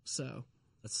 So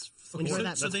that's enjoy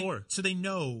that. So they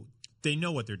know they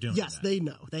know what they're doing. Yes, then. they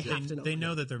know. They have to know. They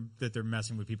know that they're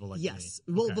messing with people like yes.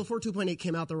 me. Well, Okay. before 2.8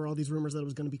 came out, there were all these rumors that it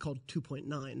was going to be called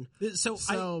 2.9.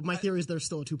 So my theory is there's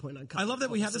still a 2.9. I love that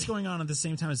we have this going on at the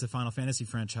same time as the Final Fantasy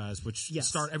franchise, which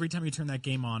start every time you turn that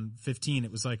game on 15,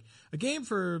 it was like a game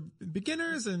for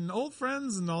beginners and old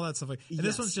friends and all that stuff. And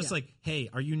this one's just like, hey,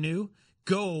 are you new?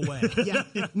 Go away.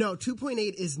 No,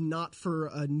 2.8 is not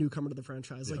for a newcomer to the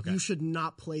franchise. Like you should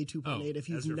not play 2.8 if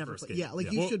you've never played.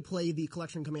 You should play the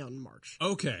collection coming out in March.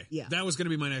 Okay. Yeah. That was going to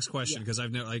be my next question because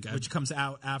I've never which comes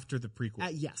out after the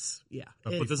prequel. Yes. Yeah.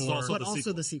 But this is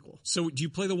also the sequel. So do you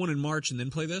play the one in March and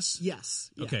then play this? Yes.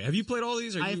 Yeah. Okay. Have you played all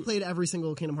these? I've played every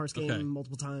single Kingdom Hearts game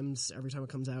multiple times. Every time it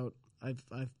comes out,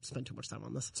 I've spent too much time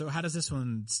on this. So how does this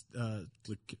one? I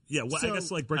guess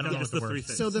break down the three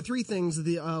things. So the three things.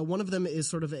 The one of them is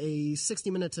sort of a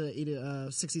 60-minute to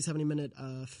 70-minute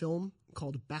film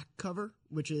called Back Cover,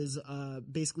 which is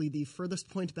basically the furthest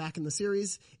point back in the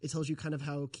series. It tells you kind of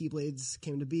how Keyblades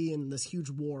came to be and this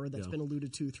huge war that's been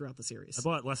alluded to throughout the series.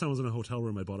 Last time I was in a hotel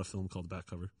room, I bought a film called Back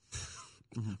Cover.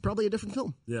 Probably a different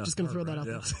film. Yeah. Just going to throw that out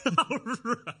there.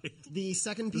 Right. The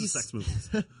second piece sex movies.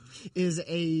 is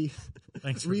a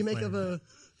remake of explaining a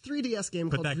 3DS game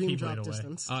called Dream Drop away.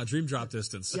 Distance. Dream Drop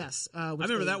Distance. Yes. I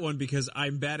remember that one because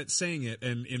I'm bad at saying it,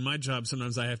 and in my job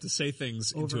sometimes I have to say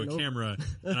things into a camera,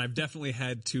 and I've definitely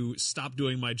had to stop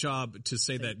doing my job to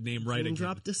say that name right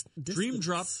again. Distance. Dream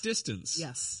Drop Distance.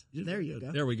 Yes. There you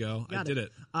go. There we go. I did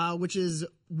it. Which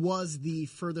was the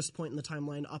furthest point in the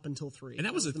timeline up until 3. And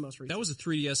that was the most recent. That was a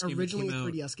 3DS game. Originally that came a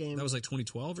out, 3DS game. That was like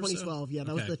 2012 or 2012, so? yeah.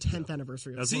 That was the 10th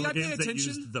anniversary. That's one of the games that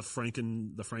used the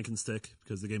Franken stick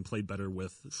because the game played better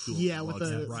with dual with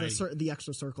the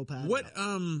extra circle pad. What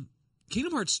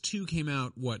Kingdom Hearts 2 came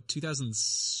out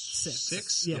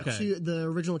 2006? Yeah. Okay. The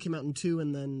original came out in 2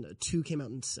 and then 2 came out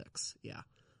in 6. Yeah.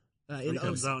 It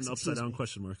comes out in upside down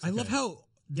question marks. I love how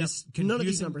none of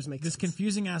these numbers make sense. This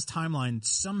confusing ass timeline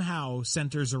somehow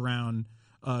centers around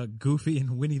Goofy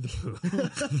and Winnie the Pooh.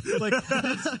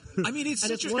 I mean, it's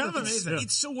such kind of amazing.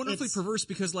 It's so wonderfully perverse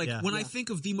because, when I think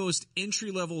of the most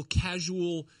entry level,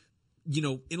 casual,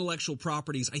 intellectual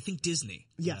properties, I think Disney.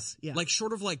 Yes, yeah.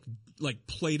 Short of like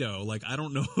Play-Doh. I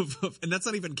don't know and that's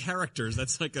not even characters.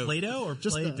 That's like a Play-Doh or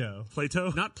just Play-Doh?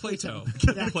 Play-Doh? Not Play-Doh.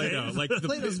 Play-Doh.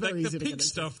 The pig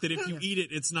stuff that if you eat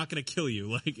it, it's not going to kill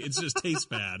you. It just tastes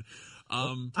bad.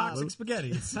 Toxic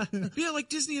spaghetti. Yeah,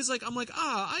 Disney is I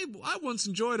once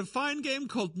enjoyed a fine game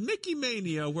called Mickey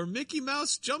Mania where Mickey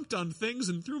Mouse jumped on things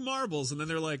and threw marbles, and then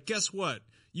they're like, guess what?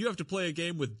 You have to play a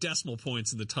game with decimal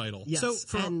points in the title. Yes. So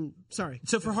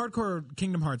for hardcore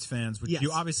Kingdom Hearts fans, which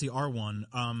you obviously are one,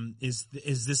 is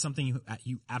this something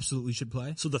you absolutely should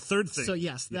play? So the third thing. So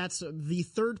yes, that's the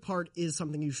third part is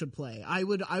something you should play. I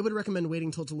would recommend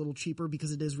waiting till it's a little cheaper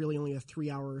because it is really only a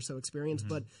 3-hour or so experience.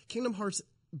 But Kingdom Hearts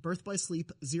Birth by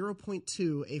Sleep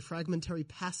 0.2, A Fragmentary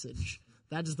Passage.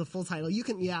 That is the full title. You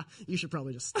should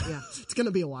probably just it's going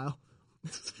to be a while.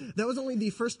 That was only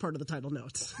the first part of the title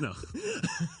notes. No.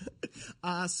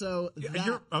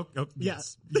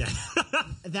 Yes.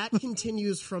 That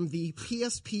continues from the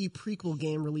PSP prequel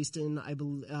game released in, I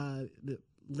believe, the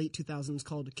late 2000s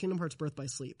called Kingdom Hearts Birth by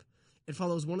Sleep. It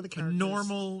follows one of the characters.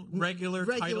 Regular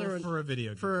title for a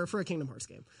video game. For a Kingdom Hearts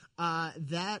game.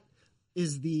 That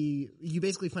is you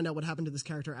basically find out what happened to this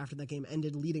character after that game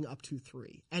ended leading up to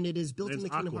 3. And it is built in the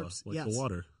Kingdom Hearts. The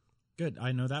water. Good,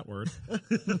 I know that word.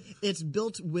 It's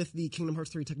built with the Kingdom Hearts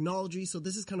 3 technology, so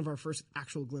this is kind of our first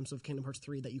actual glimpse of Kingdom Hearts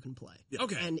 3 that you can play. Yeah.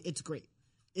 Okay. And it's great.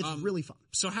 It's really fun.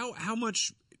 So how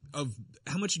much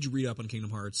did you read up on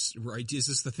Kingdom Hearts? Right? Is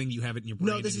this the thing you have it in your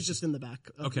brain? No, this is just in the back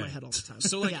of my head all the time.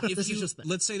 So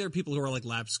let's say there are people who are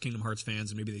lapsed Kingdom Hearts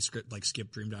fans and maybe they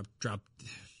skip Dream Drop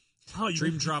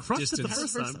Dream Drop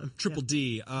Distance, Triple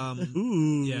D. Back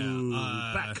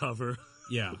cover.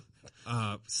 Yeah.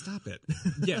 Stop it.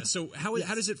 Yeah. So how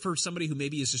does it for somebody who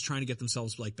maybe is just trying to get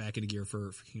themselves back into gear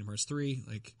for Kingdom Hearts 3?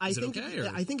 I think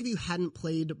if you hadn't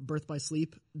played Birth by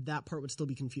Sleep, that part would still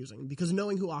be confusing because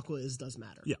knowing who Aqua is does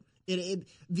matter. Yeah.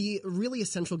 The really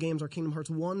essential games are Kingdom Hearts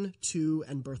 1, 2,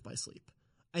 and Birth by Sleep.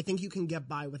 I think you can get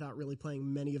by without really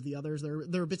playing many of the others.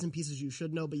 There are bits and pieces you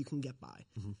should know, but you can get by.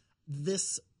 Mm-hmm.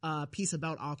 This piece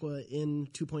about Aqua in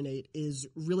 2.8 is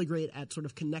really great at sort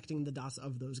of connecting the dots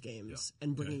of those games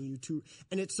and bringing you to,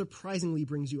 and it surprisingly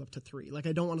brings you up to 3.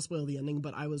 I don't want to spoil the ending,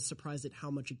 but I was surprised at how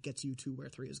much it gets you to where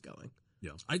 3 is going.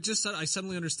 Yeah. I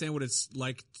suddenly understand what it's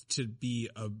like to be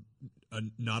a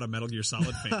not a Metal Gear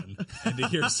Solid fan, and to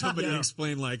hear somebody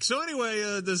explain like, so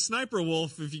anyway, the Sniper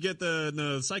Wolf, if you get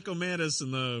the Psycho Mantis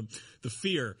and the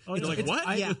Fear, you're like, what?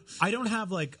 I don't have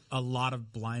like a lot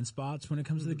of blind spots when it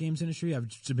comes to the games industry. I've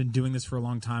just been doing this for a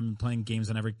long time and playing games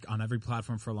on every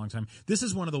platform for a long time. This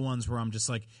is one of the ones where I'm just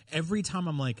like, every time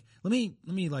I'm like, let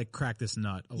me like crack this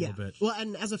nut a little bit. Well,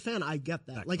 and as a fan, I get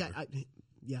that.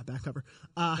 Back cover.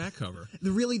 Back cover.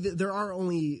 There are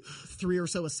only 3 or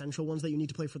so essential ones that you need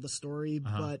to play for the story,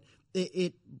 but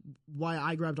why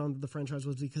I grabbed onto the franchise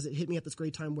was because it hit me at this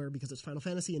great time where, because it's Final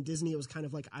Fantasy and Disney, it was kind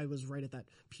of like I was right at that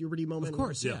puberty moment. Of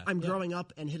course, yeah. I'm growing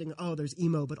up and hitting, there's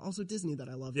emo, but also Disney that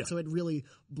I love. Yeah. So it really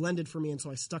blended for me, and so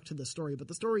I stuck to the story. But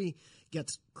the story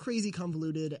gets crazy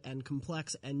convoluted and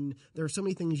complex, and there are so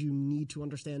many things you need to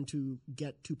understand to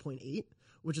get 2.8.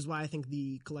 Which is why I think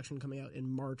the collection coming out in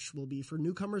March will be for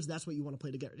newcomers. That's what you want to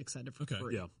play to get excited for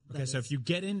free. Yeah. Okay, so if you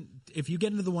get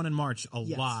into the one in March a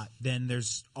lot, then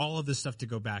there's all of this stuff to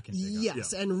go back and dig up.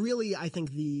 Yes, and really, I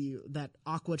think that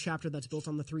Aqua chapter that's built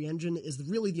on the 3 engine is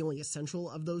really the only essential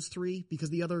of those 3, because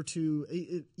the other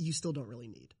 2 you still don't really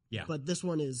need. Yeah. But this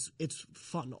one it's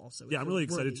fun also. Yeah, I'm really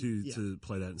excited to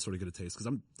play that and sort of get a taste,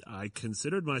 because I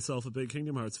considered myself a big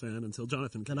Kingdom Hearts fan until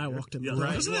Jonathan came. Then I walked in. Yeah,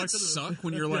 Right. Doesn't that suck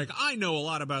when you're like, I know a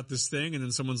lot about this thing, and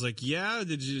then someone's like, yeah,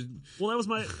 did you? Well, that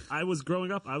was I was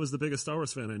growing up, I was the biggest Star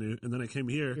Wars fan I knew, and then I came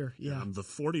here. Yeah. I'm the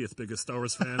 40th biggest Star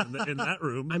Wars fan in that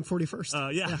room. I'm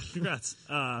 41st. Congrats.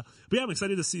 But yeah, I'm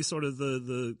excited to see sort of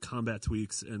the combat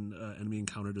tweaks and enemy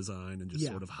encounter design, and just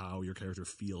sort of how your character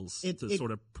feels to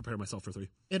sort of prepare myself for 3.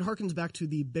 It harkens back to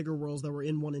the bigger worlds that were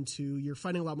in 1 and 2. You're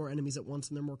fighting a lot more enemies at once,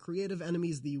 and they're more creative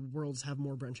enemies. The worlds have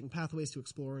more branching pathways to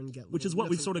explore and get. Which is what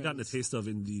we've sort of gotten a taste of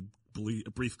in the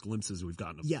brief glimpses we've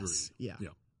gotten of 3. Yeah.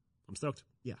 I'm stoked.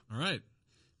 Yeah. All right,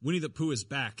 Winnie the Pooh is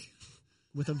back.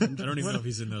 With a vengeance. I don't even know if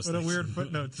he's in those things. What a weird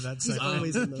footnote to that He's segment.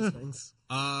 always in those things.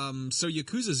 So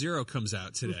Yakuza 0 comes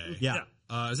out today. Yeah.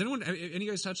 Has any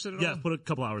guys touched it at all? Yeah, put a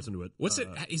couple hours into it. What's it?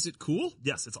 Is it cool?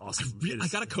 Yes, it's awesome. I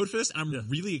got a code for this, and I'm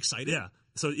really excited. Yeah.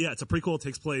 So yeah, it's a prequel. It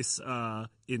takes place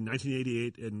in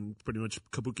 1988 in pretty much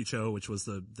Kabukicho, which was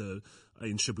the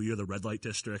in Shibuya, the red light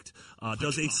district.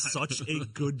 Does such a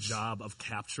good job of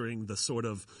capturing the sort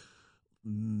of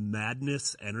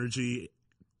madness, energy,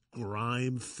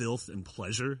 grime, filth, and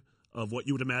pleasure of what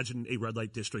you would imagine a red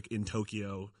light district in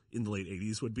Tokyo in the late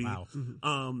 80s would be. Wow.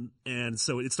 And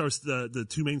so it stars the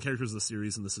 2 main characters of the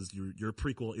series, and this is your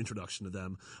prequel introduction to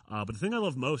them. But the thing I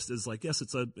love most is, like, yes,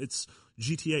 it's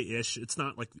GTA-ish. It's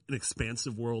not like an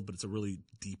expansive world, but it's a really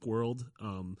deep world,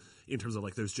 in terms of,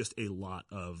 like, there's just a lot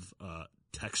of,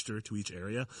 texture to each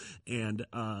area. And,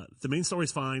 the main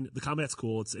story's fine. The combat's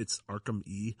cool. It's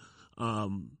Arkham-y.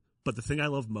 But the thing I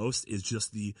love most is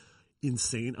just the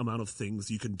insane amount of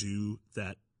things you can do,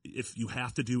 that if you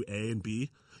have to do A and B,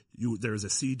 there's a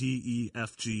C, D, E,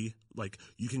 F, G. Like,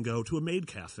 you can go to a maid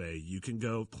cafe. You can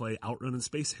go play Outrun and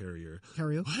Space Harrier.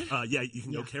 Karaoke? You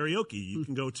can go karaoke. You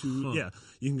can go to,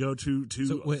 you can go to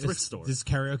a thrift store. Does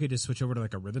karaoke just switch over to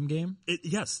like a rhythm game?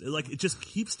 Yes. It just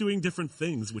keeps doing different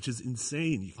things, which is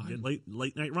insane. You can get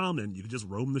late night ramen. You can just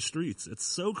roam the streets. It's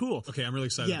so cool. Okay, I'm really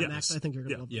excited. Yeah, about Max, this. I think you're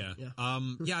gonna love it.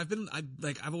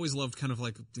 Yeah. I've always loved kind of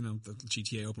like, the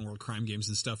GTA open world crime games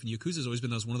and stuff. And Yakuza's always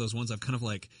been one of those ones I've kind of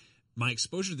like, my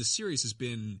exposure to the series has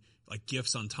been like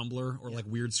GIFs on Tumblr or like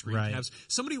weird screen caps.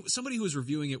 Somebody who was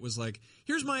reviewing it was like,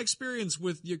 here's my experience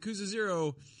with Yakuza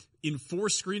 0 in 4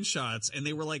 screenshots, and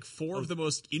they were like 4 of the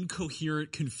most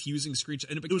incoherent, confusing screenshots.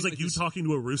 And it was like you talking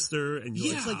to a rooster, and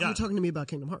it's like you talking to me about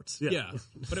Kingdom Hearts. Yeah.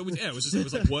 But it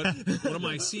was like, what am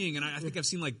I seeing? And I think I've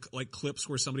seen like clips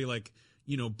where somebody like,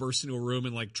 bursts into a room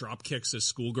and like drop kicks a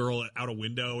schoolgirl out a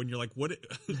window, and you're like, what?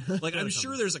 Like, I'm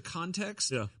sure there's a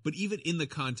context, but even in the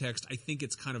context, I think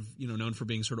it's kind of, known for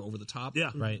being sort of over the top.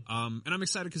 Yeah. Right. And I'm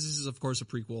excited because this is, of course, a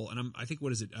prequel, and I think,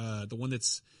 what is it? The one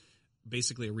that's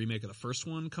basically a remake of the first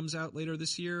one comes out later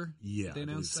this year. Yeah. They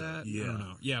announced that? Yeah. I don't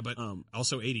know. Yeah, but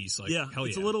also 80s. Like, hell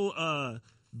it's a little,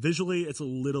 visually, it's a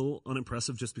little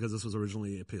unimpressive just because this was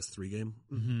originally a PS3 game.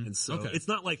 Mm-hmm. And so it's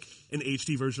not like an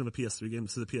HD version of a PS3 game.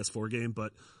 This is a PS4 game,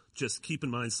 but just keep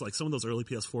in mind, it's like some of those early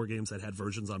PS4 games that had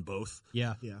versions on both.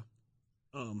 Yeah. Yeah.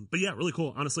 But yeah, really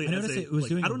cool. Honestly, I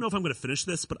don't know if I'm going to finish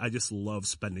this, but I just love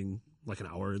spending like an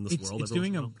hour in this world. It's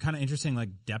doing a kind of interesting like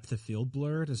depth of field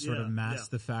blur to sort of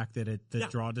mask the fact that the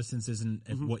draw distance isn't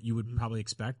what you would probably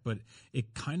expect, but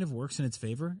it kind of works in its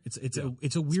favor.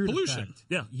 It's a weird pollution.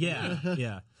 Effect.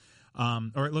 Yeah.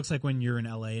 Or it looks like when you're in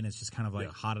LA and it's just kind of like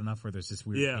hot enough where there's this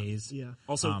weird haze. Yeah.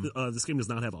 Also, this game does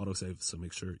not have autosave, so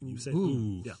make sure you save.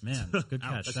 Ooh, man, good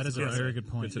catch. That is a very good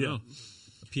point. Good to know.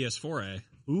 PS4,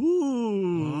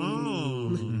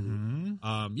 Ooh.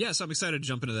 Yeah, so I'm excited to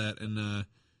jump into that. And,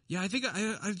 yeah, I think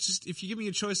I just, if you give me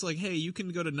a choice like, hey, you can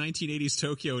go to 1980s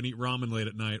Tokyo and eat ramen late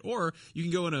at night, or you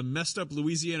can go in a messed up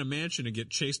Louisiana mansion and get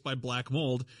chased by black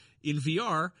mold in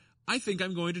VR, I think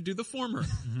I'm going to do the former.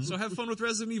 So have fun with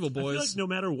Resident Evil, I feel boys. like no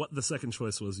matter what the second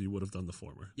choice was, you would have done the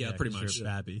former. Yeah, pretty much. You're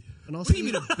Babby. And I'll What do see you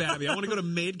mean a babby? I want to go to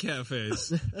maid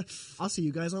cafes. I'll see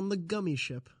you guys on the gummy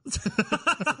ship.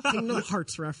 Kingdom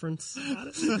Hearts reference.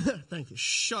 Thank you.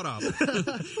 Shut up.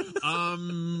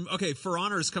 Okay, For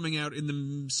Honor is coming out in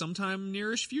the sometime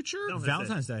nearish future.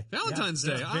 Valentine's Day. Valentine's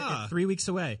Day. Ah. 3 weeks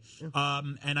away.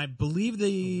 And I believe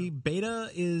the beta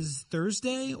is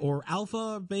Thursday or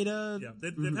alpha beta. Yeah,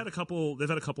 they've had a couple. They've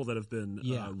had a couple that have been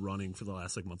Yeah. running for the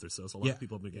last month or so. So a lot of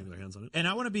people have been getting their hands on it. And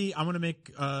I want to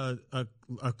make a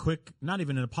quick, not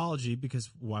even an apology, because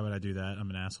why would I do that? I'm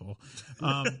an asshole.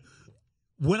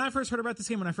 When I first heard about this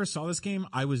game, when I first saw this game,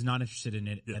 I was not interested in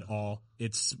it at all.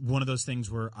 It's one of those things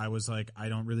where I was like, I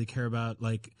don't really care about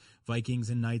like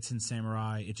Vikings and knights and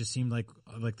samurai. It just seemed like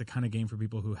the kind of game for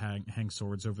people who hang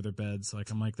swords over their beds. Like,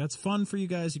 I'm like, that's fun for you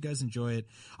guys. You guys enjoy it.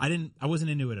 I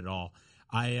wasn't into it at all.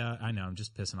 I know, I'm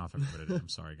just pissing off everybody. I'm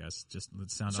sorry, guys. Just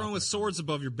let's sound. What's wrong with swords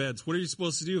above your beds? What are you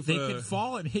supposed to do if They could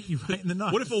fall and hit you right in the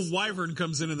nuts. What if a wyvern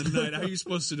comes in the night? How are you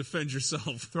supposed to defend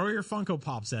yourself? Throw your Funko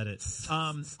Pops at it.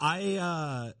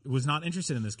 I was not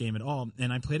interested in this game at all,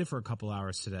 and I played it for a couple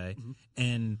hours today,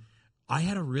 and I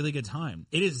had a really good time.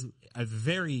 It is a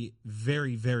very,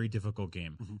 very, very difficult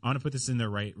game. I want to put this in there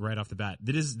right off the bat.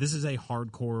 This is a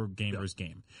hardcore gamer's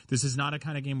game. This is not a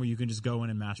kind of game where you can just go in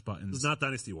and mash buttons. It's not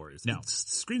Dynasty Warriors. No.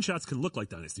 Screenshots can look like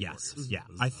Dynasty Warriors. Yeah.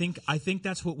 I think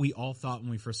that's what we all thought when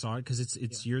we first saw it, because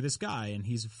it's you're this guy and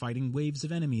he's fighting waves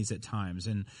of enemies at times,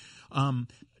 and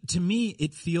to me,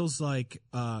 it feels like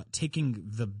taking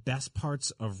the best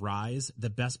parts of Rise, the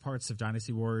best parts of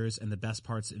Dynasty Warriors, and the best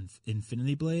parts in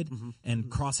Infinity Blade,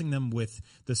 and crossing them with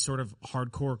the sort of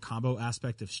hardcore combo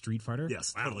aspect of Street Fighter.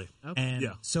 Yes, totally. And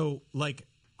Yeah. so, like,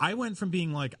 I went from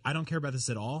being like, I don't care about this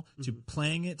at all, to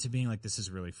playing it, to being like, this is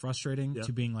really frustrating,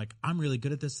 to being like, I'm really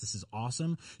good at this, this is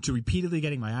awesome, to repeatedly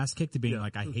getting my ass kicked, to being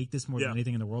like, I hate this more than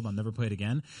anything in the world, I'll never play it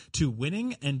again, to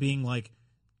winning and being like,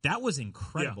 that was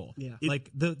incredible. Yeah. Like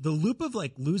the loop of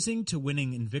like losing to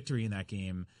winning and victory in that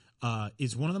game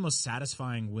is one of the most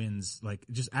satisfying wins. Like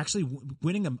just actually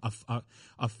winning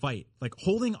a fight, like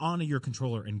holding onto your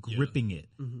controller and gripping it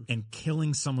and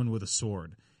killing someone with a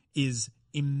sword is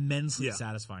immensely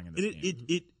satisfying in this game.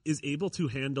 It is able to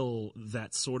handle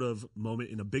that sort of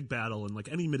moment in a big battle in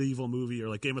like any medieval movie or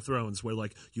like Game of Thrones, where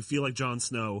like you feel like Jon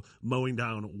Snow mowing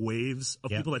down waves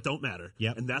of people that don't matter.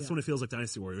 And that's when it feels like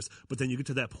Dynasty Warriors. But then you get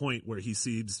to that point where he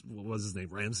sees, what was his name,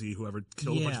 Ramsey, whoever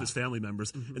killed a bunch of his family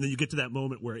members. And then you get to that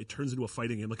moment where it turns into a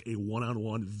fighting game, like a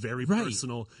one-on-one, very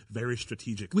personal, very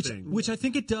strategic thing. Which I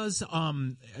think it does.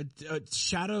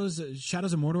 Shadows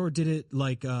of Mordor did it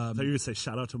like. I thought you were going to say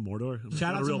shout out to Mordor.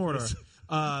 Shout out to Mordor. Place.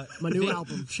 My new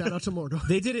album, shout out to Mordor.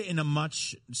 They did it in a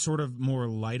much sort of more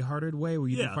lighthearted way, where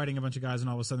you'd be fighting a bunch of guys, and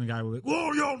all of a sudden the guy would be like,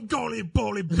 "Whoa, you golly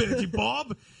bolly bitty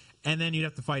Bob," and then you'd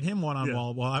have to fight him one on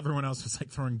one while everyone else was like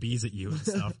throwing bees at you and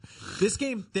stuff. This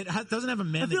game that doesn't have a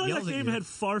man that yells that game at you. had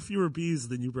far fewer bees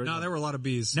than you. No, there were a lot of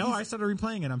bees. No, I started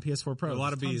replaying it on PS4 Pro. A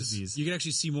lot of bees. You can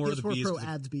actually see more of the PS4 bees. Pro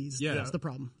adds bees. Yeah. That's the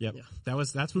problem. Yep. Yeah.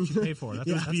 That's what you pay for. That's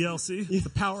DLC. the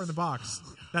power in the box.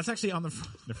 That's actually on the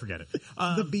no, forget it.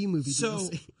 The bee movie. So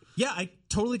DLC. yeah, I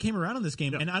totally came around on this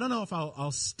game, and I don't know if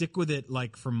I'll stick with it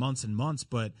like for months and months,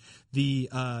 but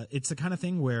it's the kind of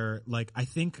thing where like I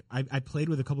think I played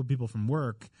with a couple of people from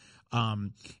work,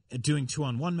 doing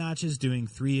 2-on-1 matches, doing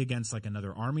 3 against like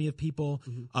another army of people,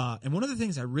 and one of the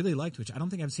things I really liked, which I don't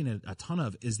think I've seen a ton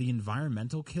of, is the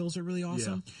environmental kills are really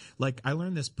awesome. Like I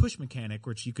learned this push mechanic,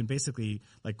 which you can basically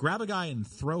like grab a guy and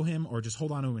throw him, or just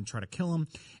hold on to him and try to kill him,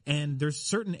 and there's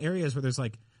certain areas where there's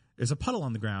a puddle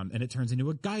on the ground and it turns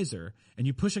into a geyser, and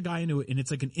you push a guy into it and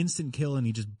it's like an instant kill and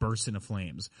he just bursts into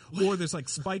flames. Or there's like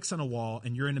spikes on a wall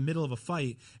and you're in the middle of a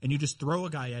fight and you just throw a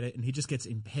guy at it and he just gets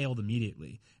impaled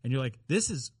immediately. And you're like, this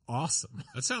is awesome.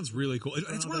 That sounds really cool.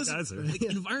 It's one of those, like,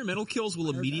 environmental kills will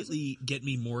immediately get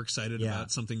me more excited about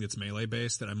something that's melee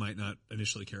based that I might not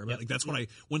initially care about. Like that's what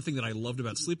one thing that I loved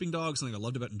about Sleeping Dogs, something I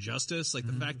loved about Injustice, like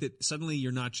the fact that suddenly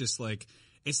you're not just like,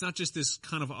 it's not just this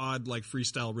kind of odd like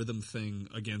freestyle rhythm thing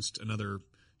against another,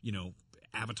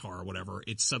 avatar or whatever,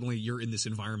 it's suddenly you're in this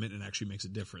environment and it actually makes a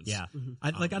difference. Yeah.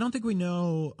 I don't think we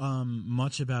know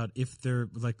much about if they're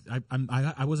like I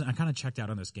kind of checked out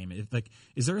on this game.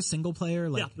 Is there a single player?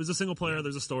 Like, yeah, there's a single player.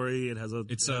 There's a story. It has a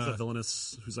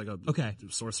villainous who's like a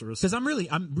sorceress. Because I'm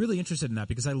really interested in that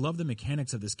because I love the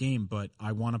mechanics of this game, but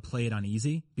I want to play it on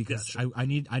easy because I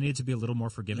need it to be a little more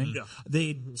forgiving. Yeah.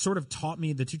 They sort of taught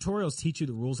me, the tutorials teach you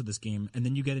the rules of this game, and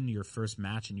then you get into your first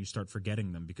match and you start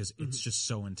forgetting them because it's just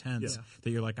so intense that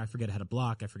you're like, I forget how to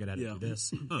block, I forget how to do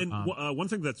this. And one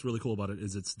thing that's really cool about it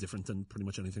is it's different than pretty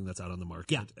much anything that's out on the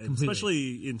market. Yeah, and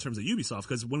especially in terms of Ubisoft,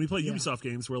 because when we play Ubisoft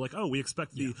games, we're like, oh, we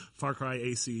expect the Far Cry,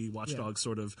 AC, Watch Dogs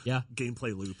sort of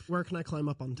gameplay loop. Where can I climb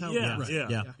up on tower?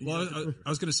 Yeah. Well, I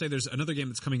was going to say there's another game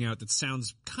that's coming out that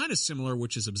sounds kind of similar,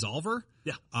 which is Absolver.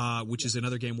 Yeah. Which is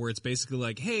another game where it's basically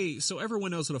like, hey, so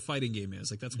everyone knows what a fighting game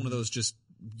is. Like that's one of those just,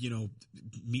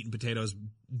 meat and potatoes,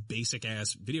 basic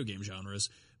ass video game genres.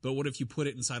 But what if you put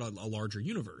it inside a larger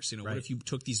universe? What if you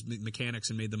took these mechanics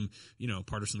and made them,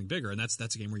 part of something bigger? And that's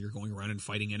a game where you're going around and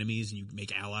fighting enemies and you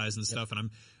make allies and stuff. And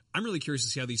I'm really curious to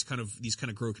see how these kind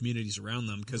of grow communities around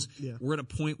them because we're at a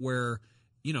point where,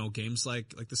 games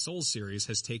like the Souls series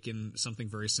has taken something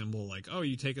very simple, like, oh,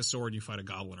 you take a sword and you fight a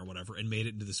goblin or whatever, and made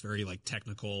it into this very like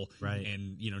technical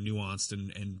and nuanced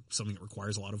and something that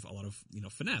requires a lot of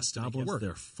finesse to make it work.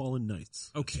 They're fallen knights.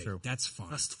 Okay, that's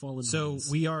fine. Just fallen So knights.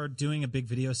 we are doing a big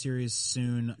video series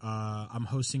soon. I'm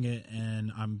hosting it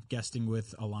and I'm guesting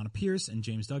with Alana Pierce and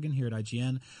James Duggan here at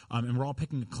IGN. And we're all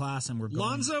picking a class and we're going.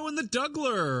 Lonzo and the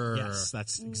Dougler. Yes,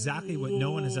 that's exactly what no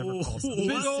one has ever called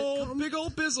them. Big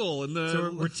old Bizzle and the.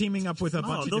 So we're teaming up with a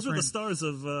bunch of those different. are the stars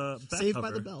of Saved Back by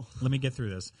Cover. the Bell. Let me get through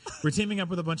this. We're teaming up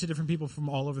with a bunch of different people from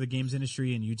all over the games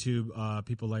industry and YouTube,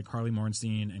 people like Harley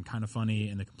Morenstein and Kinda Funny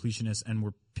and The Completionist, and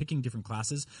we're picking different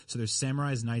classes. So there's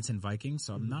samurais, knights, and Vikings.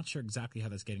 So I'm not sure exactly how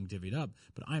that's getting divvied up,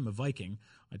 but I'm a Viking.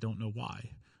 I don't know why.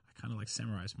 I kind of like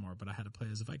samurais more, but I had to play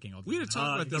as a Viking all the time. We had to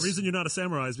talk about The this. reason you're not a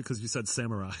samurai is because you said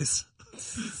samurais.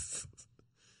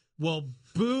 Well,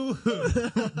 boo!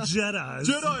 Jedis.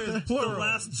 Jedi is plural. The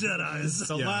last Jedis.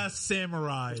 The Last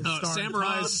Samurai.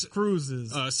 Samurais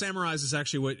Cruises. Samurais is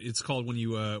actually what it's called when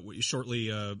you shortly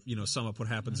sum up what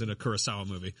happens in a Kurosawa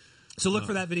movie. So look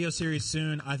for that video series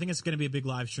soon. I think it's going to be a big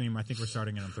live stream. I think we're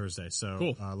starting it on Thursday. So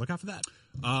Cool. Look out for that.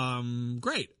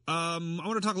 Great. I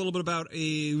want to talk a little bit about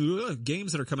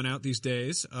games that are coming out these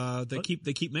days. They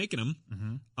keep making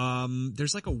them.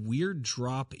 There's like a weird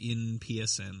drop in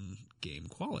PSN game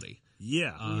quality.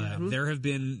 Yeah. There have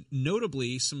been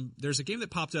notably there's a game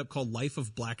that popped up called Life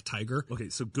of Black Tiger. Okay,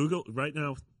 so Google right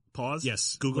now. Pause.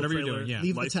 Yes. Google Whatever you're trailer, doing, yeah.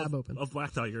 Leave the Life tab open. of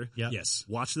Black Tiger. Yeah. Yes.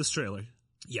 Watch this trailer.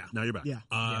 Yeah. Now you're back. Yeah.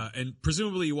 And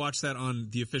presumably you watch that on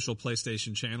the official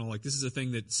PlayStation channel. Like this is a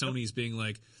thing that Sony's being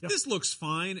like, this looks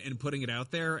fine and putting it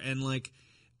out there. And like,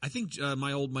 I think,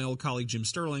 my old colleague Jim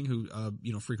Sterling, who,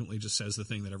 frequently just says the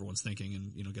thing that everyone's thinking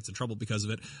and, gets in trouble because of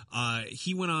it.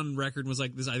 He went on record and was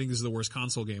like, I think this is the worst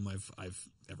console game I've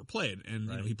ever played.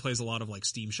 And, he plays a lot of like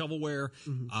Steam shovelware.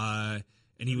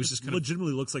 And he was just kind of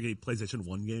legitimately looks like a PlayStation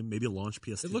 1 game, maybe a launch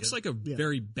PS2 It looks game. like a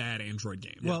very bad Android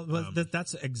game. Well,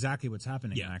 that's exactly what's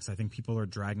happening, Max. I think people are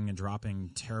dragging and dropping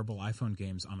terrible iPhone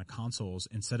games onto consoles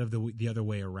instead of the other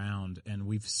way around. And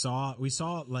we saw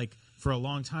like for a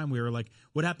long time we were like,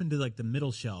 what happened to like the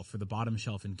middle shelf or the bottom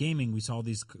shelf in gaming? We saw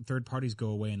these third parties go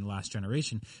away in the last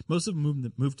generation. Most of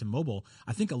them moved to mobile.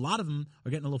 I think a lot of them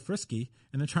are getting a little frisky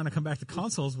and they're trying to come back to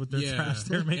consoles with their trash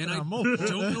they're making on mobile.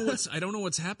 I don't know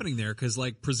what's happening there because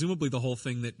like presumably the whole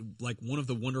thing that like one of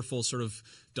the wonderful sort of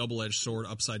double-edged sword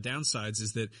upside down sides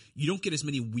is that you don't get as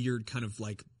many weird kind of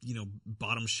like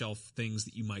bottom shelf things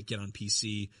that you might get on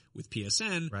PC with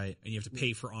PSN, right? And you have to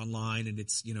pay for online and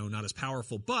it's not as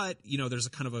powerful, but there's a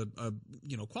kind of a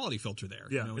quality filter there.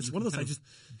 Yeah, it's one of those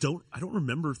I don't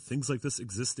remember things like this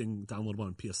existing downloadable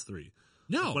on PS3.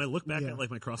 No. When I look back at like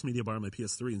my cross media bar on my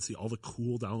PS3 and see all the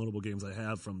cool downloadable games I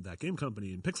have from that game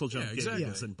company and Pixel Junk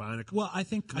games and Bionic. Well, I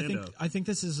think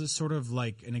this is a sort of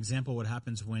like an example of what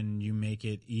happens when you make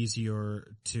it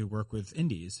easier to work with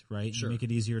indies, right? Sure. You make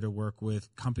it easier to work with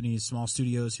companies, small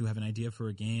studios who have an idea for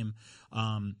a game.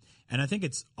 And I think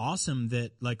it's awesome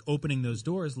that like opening those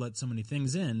doors let so many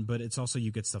things in, but it's also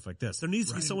you get stuff like this. There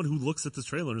needs to be someone who looks at this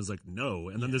trailer and is like, no.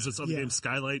 And then there's this other game,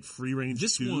 Skylight Free Range.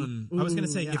 This 2. one, I was going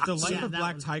to say, yeah. if the Life Yeah, of that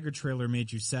Black one. Tiger trailer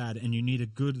made you sad and you need a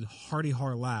good hearty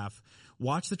laugh,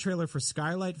 watch the trailer for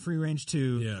Skylight Free Range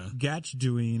 2, Gatch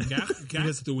Doing.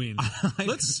 Gatch Doing.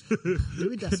 Let's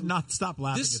could not stop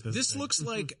laughing at this. This looks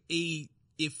like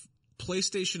if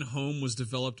PlayStation Home was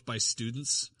developed by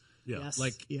students. Yeah. Yes.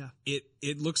 Like yeah.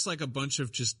 it looks like a bunch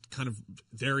of just kind of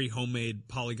very homemade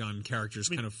polygon characters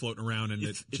kind of floating around, and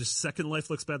if Second Life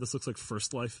looks bad, this looks like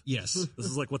First Life. Yes, this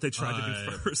is like what they tried to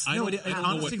do first. It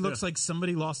honestly looks like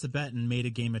somebody lost a bet and made a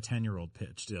game a 10-year-old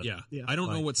pitched. Yeah. I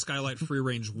don't know what Skylight Free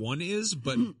Range 1 is,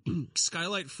 but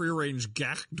Skylight Free Range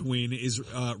Gakdween is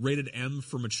rated M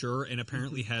for mature and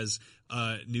apparently has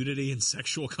nudity and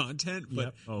sexual content,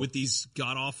 but with these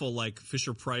god awful like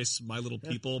Fisher Price, My Little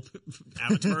People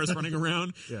avatars running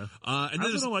around. Yeah. And I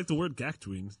also don't like the word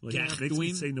Gakdween. Like, it makes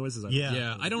me say noises.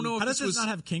 Yeah. I don't know How if does this was not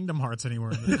have Kingdom Hearts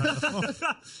anywhere in the title?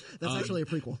 That's actually a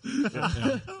prequel.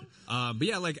 but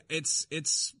yeah, like it's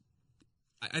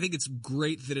I think it's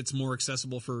great that it's more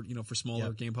accessible for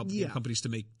smaller game companies to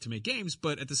make games,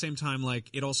 but at the same time,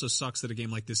 like, it also sucks that a game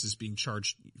like this is being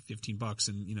charged $15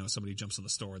 and somebody jumps on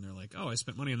the store and they're like, oh, I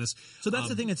spent money on this. So that's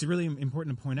the thing that's really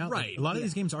important to point out. Right. Like, a lot of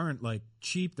these games aren't like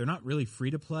cheap. They're not really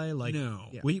free to play. Like, no.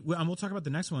 We and we'll talk about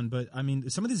the next one, but I mean,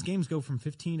 some of these games go from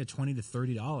 $15 to $20 to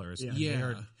 $30.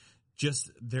 Yeah.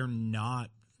 They're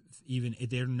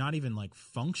not even like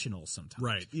functional sometimes.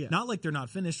 Right. Yeah. Not like they're not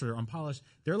finished or unpolished.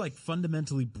 They're like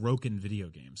fundamentally broken video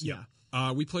games. Yeah.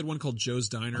 We played one called Joe's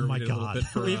Diner. Oh my we did a God. little bit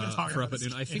for, We even talked for about up at this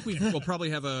noon. I think we'll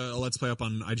probably have a Let's Play up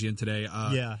on IGN today.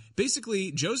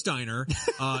 Basically, Joe's Diner,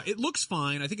 it looks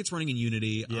fine. I think it's running in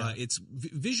Unity. Yeah. It's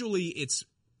visually, it's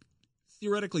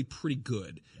theoretically pretty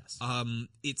good. Yes.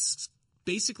 It's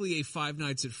basically a Five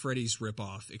Nights at Freddy's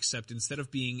ripoff, except instead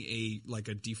of being a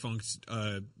defunct,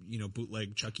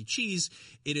 bootleg Chuck E. Cheese,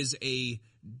 it is a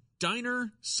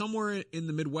diner somewhere in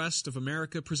the Midwest of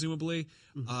America, presumably,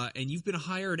 and you've been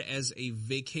hired as a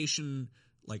vacation,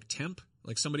 like, temp.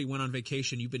 Like, somebody went on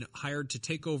vacation. You've been hired to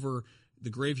take over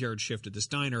the graveyard shift at this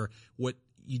diner. What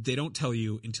they don't tell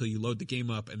you until you load the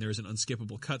game up and there's an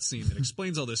unskippable cutscene that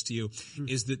explains all this to you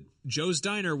is that Joe's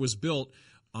Diner was built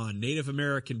on Native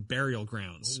American burial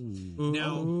grounds. Ooh.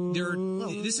 Now,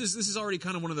 this is already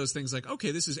kind of one of those things like,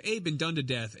 okay, this is A, been done to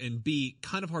death, and B,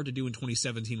 kind of hard to do in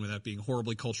 2017 without being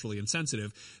horribly culturally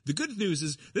insensitive. The good news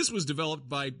is this was developed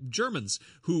by Germans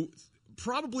who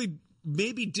probably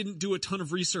maybe didn't do a ton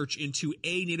of research into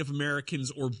A, Native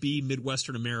Americans, or B,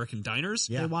 Midwestern American diners.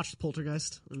 Yeah. They watched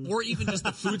Poltergeist. Or even just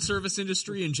the food service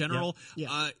industry in general.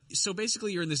 Yeah. So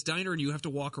basically you're in this diner and you have to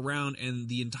walk around, and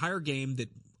the entire game that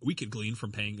we could glean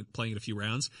from playing it a few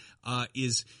rounds,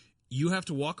 is you have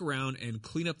to walk around and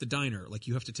clean up the diner. Like,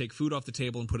 you have to take food off the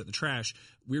table and put it in the trash.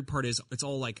 Weird part is I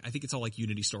think it's all like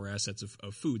Unity Store assets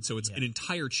of food. So it's an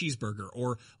entire cheeseburger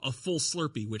or a full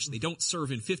Slurpee, which they don't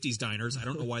serve in 50s diners. I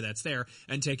don't know why that's there,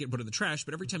 and take it and put it in the trash.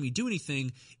 But every time you do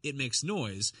anything, it makes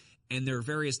noise. And there are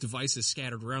various devices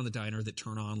scattered around the diner that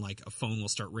turn on, like a phone will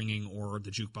start ringing or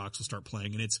the jukebox will start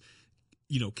playing. And it's,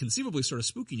 conceivably sort of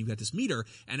spooky. You've got this meter,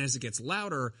 and as it gets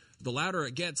louder, the louder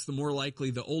it gets, the more likely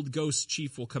the old ghost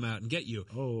chief will come out and get you.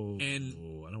 And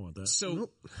I don't want that. So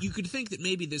you could think that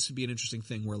maybe this would be an interesting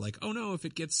thing where, like, oh no, if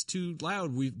it gets too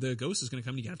loud, the ghost is going to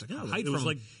come and you have to hide from him.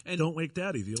 Like, and Don't Wake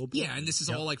Daddy, the old boy. Yeah, and this is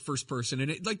all like first person,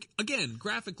 and it, like, again,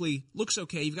 graphically looks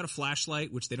okay. You've got a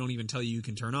flashlight, which they don't even tell you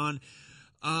can turn on.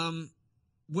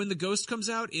 When the ghost comes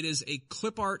out, it is a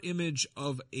clip art image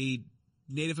of a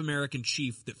Native American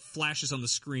chief that flashes on the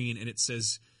screen, and it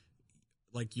says,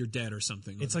 like, you're dead or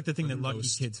something. It's like the thing that Lucky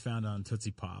Kids found on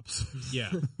Tootsie Pops.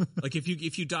 Yeah. Like, if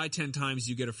you die 10 times,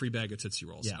 you get a free bag of Tootsie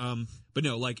Rolls. Yeah. But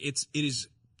no, like, it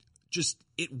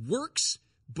works,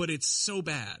 but it's so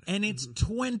bad. And it's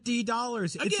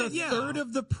 $20. It's a third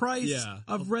of the price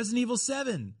of Resident Evil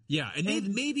 7. Yeah, and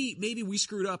maybe we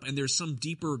screwed up and there's some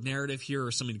deeper narrative here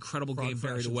or some incredible game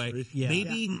buried away. Yeah.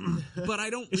 Maybe, but I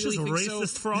don't it's really think so. It's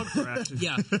just racist frog fractions.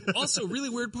 Yeah. Also, really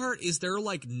weird part is there are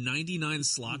like 99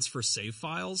 slots for save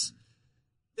files.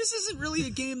 This isn't really a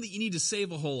game that you need to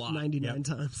save a whole lot. 99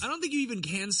 times. I don't think you even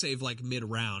can save like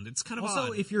mid-round. It's kind of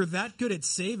also, odd. if you're that good at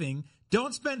saving,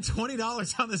 don't spend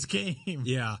 $20 on this game.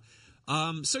 Yeah.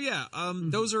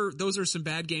 Those are some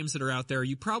bad games that are out there.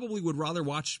 You probably would rather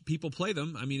watch people play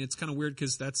them. I mean, it's kind of weird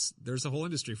because there's a whole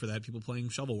industry for that, people playing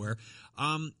shovelware.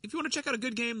 If you want to check out a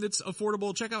good game that's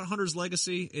affordable, check out Hunter's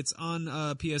Legacy. It's on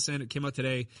PSN. It came out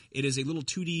today. It is a little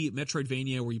 2D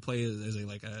Metroidvania where you play as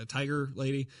a tiger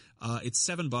lady. It's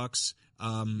 $7.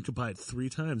 You could buy it 3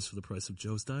 times for the price of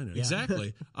Joe's Diner. Yeah.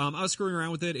 Exactly. I was screwing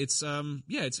around with it. It's fun.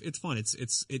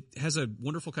 It has a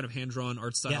wonderful kind of hand-drawn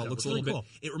art style. Yeah, it looks a really little cool.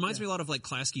 bit, it reminds me a lot of like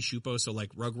Klasky Shupo. So like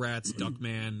Rugrats,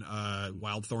 Duckman,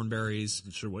 Wild Thornberries.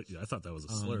 Sure. What? I thought that was a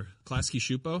slur. Klasky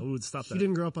Shupo. Who would stop that? You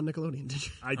didn't grow up on Nickelodeon, did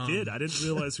you? I did. I didn't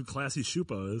realize who Classy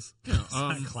Shupo is.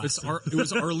 It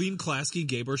was Arlene Klasky,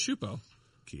 Gabor Shupo.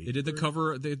 Key. They did the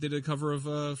cover. They did a cover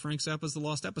of Frank Zappa's The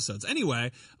Lost Episodes.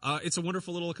 Anyway, it's a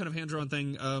wonderful little kind of hand drawn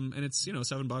thing, and it's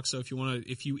 $7. So if you want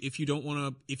to, if you don't want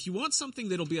to, if you want something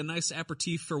that'll be a nice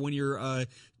aperitif for when you're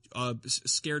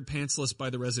scared pantsless by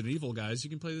the Resident Evil guys, you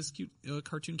can play this cute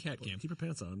cartoon cat game. Keep your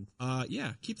pants on.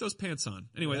 Yeah, keep those pants on.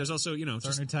 Anyway, there's also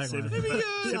just Save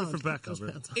it for back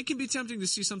cover. it can be tempting to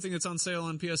see something that's on sale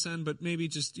on PSN, but maybe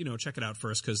just check it out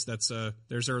first, because that's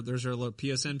there's our little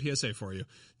PSN PSA for you.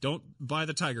 Don't buy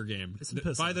the Tiger game.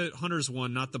 Buy the Hunters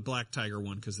one, not the Black Tiger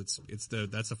one, because that's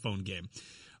a phone game.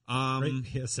 Great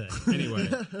PSA. Anyway,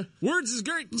 words is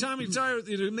great. Tommy,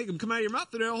 to make them come out of your mouth.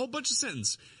 They're a whole bunch of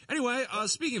sentences. Anyway,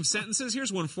 speaking of sentences,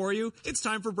 here's one for you. It's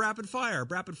time for Rapid Fire.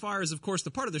 Rapid Fire is, of course,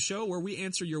 the part of the show where we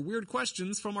answer your weird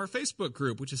questions from our Facebook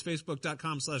group, which is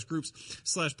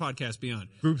facebook.com/groups/podcastbeyond.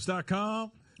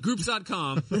 Groups.com.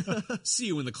 Groups.com. See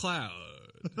you in the cloud.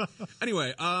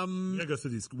 Anyway, We gotta go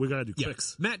through these. We gotta do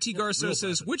quicks. Matt T. Garso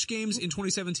says, which games in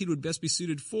 2017 would best be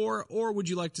suited for, or would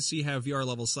you like to see have VR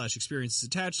levels / experiences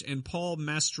attached? And Paul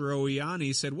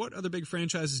Mastroianni said, what other big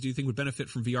franchises do you think would benefit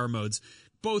from VR modes?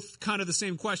 Both kind of the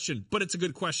same question, but it's a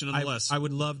good question nonetheless. I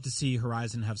would love to see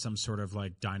Horizon have some sort of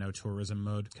like dino tourism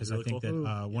mode, because Really I think cool.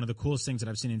 that one of the coolest things that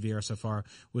I've seen in VR so far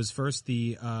was first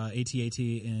the AT-AT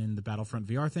in the Battlefront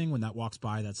VR thing, when that walks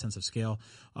by, that sense of scale.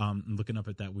 I'm looking up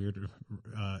at that weird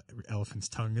elephant's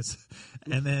tongue is.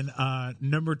 And then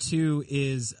number 2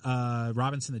 is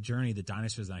Robinson the Journey. The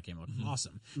dinosaurs in that game look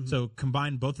awesome. So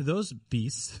combine both of those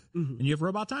beasts and you have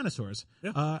robot dinosaurs.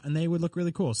 And they would look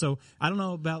really cool. So I don't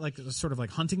know about like sort of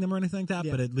like hunting them or anything like that,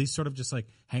 but at least sort of just like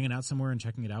hanging out somewhere and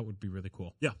checking it out would be really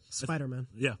cool. Yeah. Spider-Man.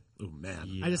 Yeah. Oh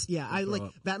man. I like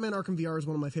Batman Arkham VR is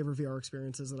one of my favorite VR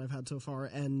experiences that I've had so far,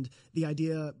 and the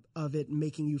idea of it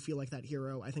making you feel like that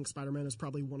hero, I think Spider-Man is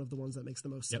probably one of the ones that makes the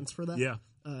most sense for that. Yeah.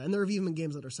 And there have even been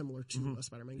games that are similar to a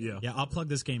Spider-Man game. Yeah, I'll plug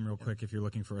this game real quick if you're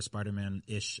looking for a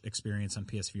Spider-Man-ish experience on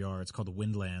PSVR. It's called The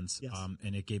Windlands,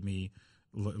 and it gave me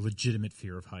legitimate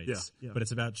fear of heights. But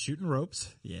it's about shooting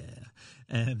ropes,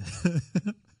 and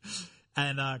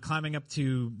and climbing up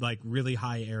to like really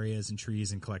high areas and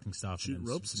trees and collecting stuff. Shooting and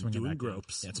ropes and swinging doing back down.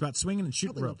 gropes. Yeah, it's about swinging and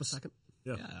shooting Probably rope a ropes. second.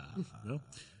 Yeah. No?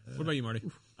 What about you, Marty?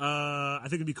 I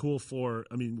think it'd be cool for,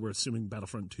 we're assuming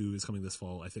Battlefront 2 is coming this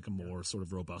fall. I think a more sort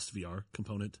of robust VR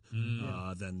component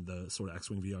than the sort of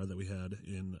X-Wing VR that we had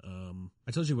in...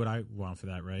 I told you what I want for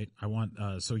that, right? I want,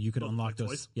 so you could unlock like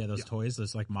those, toys? those toys,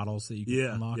 those like models that you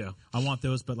can unlock. Yeah. I want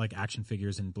those, but like action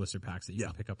figures and blister packs that you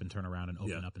can pick up and turn around and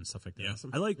open up and stuff like that.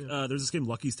 I like, there's this game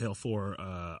Lucky's Tale for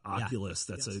Oculus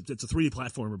it's a 3D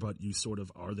platformer, but you sort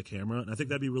of are the camera. And I think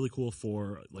that'd be really cool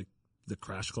for like the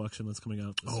Crash collection that's coming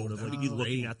out. Sort of like be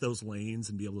looking at those lanes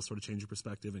and be able to sort of change your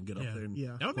perspective and get up there and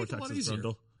that would make it a lot Cortex and easier.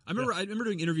 Brundle. I remember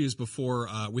doing interviews before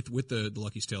with the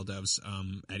Lucky's Tale devs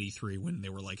at E3 when they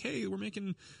were like, "Hey, we're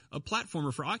making a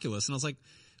platformer for Oculus," and I was like,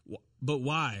 "But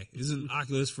why? Isn't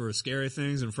Oculus for scary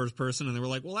things and first person?" And they were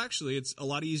like, "Well, actually, it's a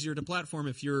lot easier to platform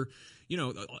if you're,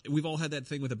 we've all had that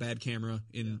thing with a bad camera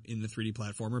in the 3D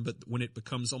platformer, but when it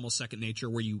becomes almost second nature,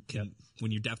 where you can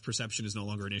when your depth perception is no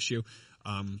longer an issue."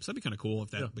 So that'd be kind of cool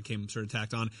if that became sort of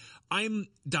tacked on. I'm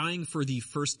dying for the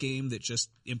first game that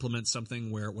just implements something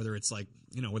where, whether it's like,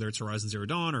 whether it's Horizon Zero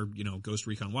Dawn or, Ghost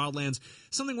Recon Wildlands,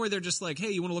 something where they're just like,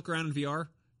 hey, you want to look around in VR?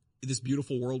 This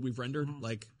beautiful world we've rendered?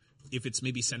 Like, if it's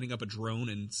maybe sending up a drone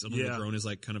and suddenly the drone is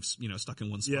like kind of, stuck in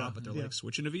one spot, but they're like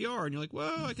switching to VR and you're like,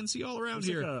 whoa, I can see all around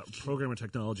here. Like a programmer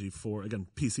technology for, again,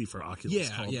 PC for Oculus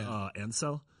called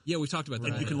Ancel. Yeah, we talked about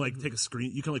that. And you can like take a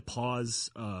screen, you can like pause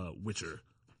Witcher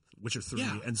 3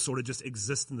 and sort of just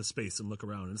exist in the space and look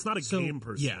around. And it's not a game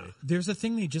per se. Yeah, there's a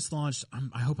thing they just launched.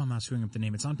 I hope I'm not screwing up the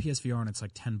name. It's on PSVR and it's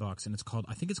like $10 and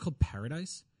I think it's called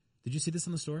Paradise. Did you see this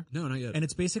in the store? No, not yet. And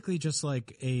it's basically just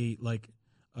like a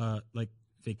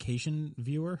vacation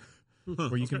viewer.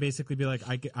 Where you can basically be like,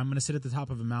 I'm going to sit at the top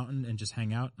of a mountain and just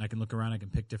hang out. And I can look around. I can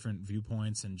pick different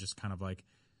viewpoints and just kind of like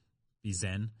be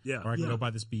zen. Yeah. Or I can go by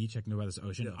this beach. I can go by this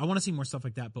ocean. Yeah. I want to see more stuff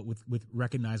like that, but with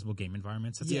recognizable game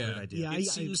environments. That's a good idea. Yeah, it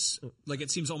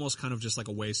seems almost kind of just like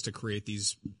a waste to create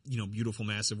these, beautiful,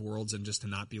 massive worlds and just to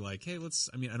not be like, hey,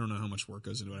 I don't know how much work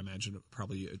goes into it. I imagine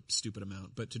probably a stupid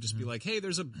amount, but to just be like, hey,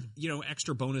 there's a,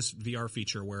 extra bonus VR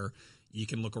feature where you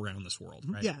can look around this world.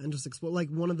 Right? Yeah, and just explore. Like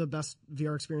one of the best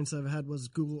VR experiences I've had was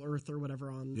Google Earth or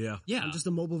whatever on just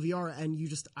a mobile VR, and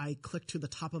I click to the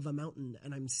top of a mountain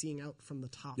and I'm seeing out from the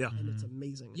top, and it's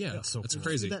amazing. Yeah, that's so it's cool.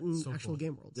 crazy. Do that in actual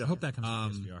game worlds. I hope that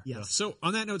comes to PSVR. Yeah. So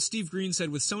on that note, Steve Green said,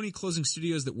 with Sony closing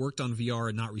studios that worked on VR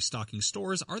and not restocking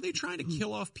stores, are they trying to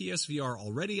kill off PSVR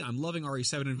already? I'm loving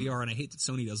RE7 in VR, and I hate that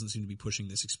Sony doesn't seem to be pushing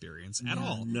this experience at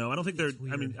all. No, I don't think they're.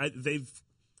 They've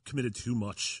committed too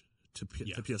much to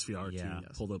PSVR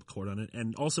to pull the cord on it.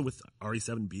 And also with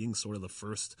RE7 being sort of the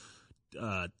first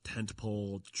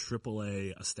tentpole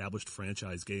AAA established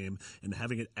franchise game and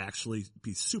having it actually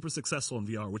be super successful in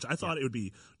VR, which I thought it would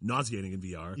be nauseating in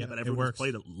VR, but everyone who's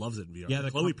played it loves it in VR. Yeah,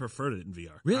 Chloe preferred it in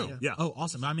VR. Really? Yeah. Oh,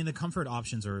 awesome. I mean, the comfort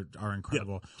options are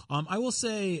incredible. I will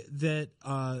say that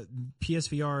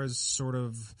PSVR's sort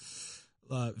of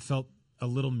felt a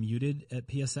little muted at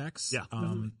PSX. Yeah.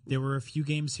 There were a few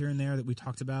games here and there that we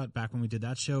talked about back when we did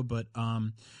that show, but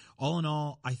all in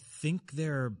all, I think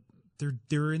they're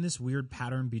in this weird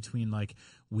pattern between like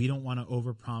we don't want to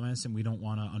overpromise and we don't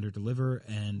want to underdeliver,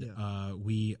 and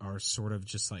we are sort of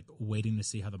just like waiting to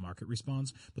see how the market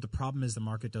responds. But the problem is the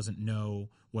market doesn't know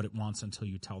what it wants until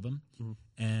you tell them,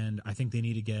 and I think they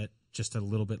need to get just a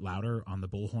little bit louder on the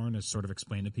bullhorn to sort of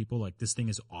explain to people like this thing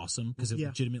is awesome, because it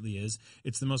legitimately is.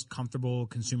 It's the most comfortable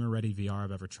consumer ready VR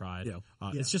I've ever tried.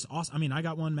 It's just awesome. I mean, I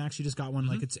got one. Max, you just got one.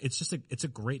 Like it's a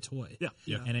great toy.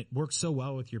 And it works so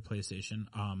well with your PlayStation.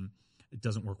 It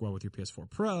doesn't work well with your PS4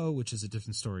 Pro, which is a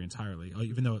different story entirely.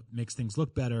 Even though it makes things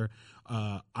look better,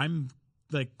 I'm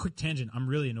like, quick tangent, I'm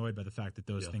really annoyed by the fact that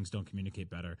those things don't communicate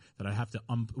better. That I have to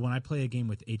when I play a game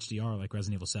with HDR like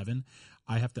Resident Evil 7,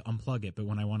 I have to unplug it. But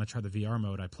when I want to try the VR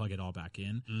mode, I plug it all back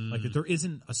in. Like there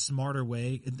isn't a smarter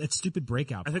way. That stupid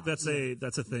breakout. I think that's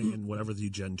a thing in whatever the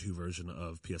Gen 2 version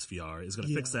of PSVR is going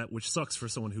to fix that, which sucks for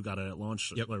someone who got it at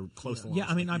launch or close to launch. Yeah,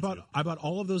 I mean, I bought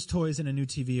all of those toys and a new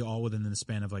TV all within the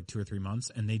span of like 2 or 3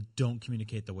 months, and they don't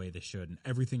communicate the way they should, and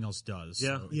everything else does.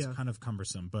 So it's kind of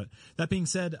cumbersome. But that being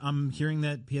said, I'm hearing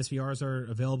that PSVRs are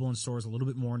available in stores a little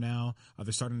bit more now.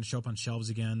 They're starting to show up on shelves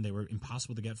again. They were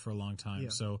impossible to get for a long time.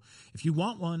 So if you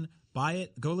want one, buy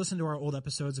it. Go listen to our old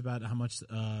episodes about how much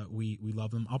we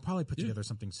love them. I'll probably put together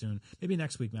something soon. Maybe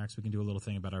next week, Max, we can do a little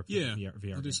thing about our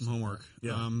VR. I'll do some homework.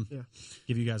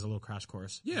 Give you guys a little crash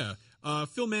course. Yeah.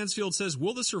 Phil Mansfield says,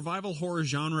 will the survival horror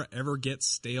genre ever get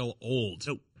stale old?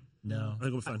 Nope. No. I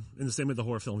think we're fine. In the same way the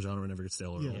horror film genre never gets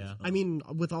stale or old. I mean,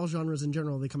 with all genres in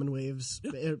general, they come in waves.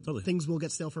 Totally. Things will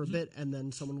get stale for a bit, and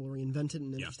then someone will reinvent it in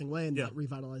an interesting way, and that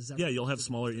revitalizes everything. Yeah, you'll have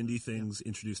smaller indie things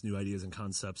introduce new ideas and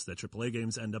concepts that AAA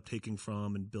games end up taking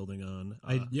from and building on.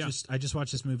 I just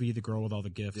watched this movie, The Girl with All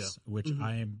the Gifts, which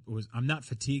I'm not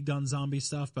fatigued on zombie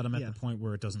stuff, but I'm at the point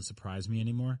where it doesn't surprise me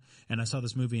anymore. And I saw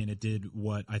this movie, and it did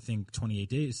what I think 28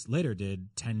 Days Later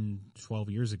did 10,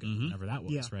 12 years ago, whenever that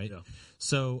was, right? Yeah.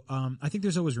 So I think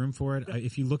there's always room for it.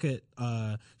 If you look at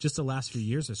just the last few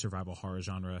years, the survival horror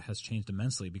genre has changed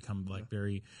immensely, become like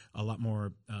a lot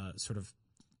more sort of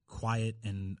quiet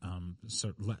and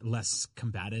sort of less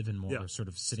combative and more sort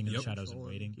of sitting in the shadows and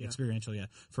waiting. Experiential,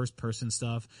 first person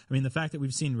stuff. I mean, the fact that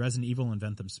we've seen Resident Evil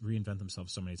reinvent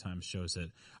themselves so many times shows that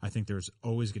I think there's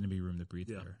always going to be room to breathe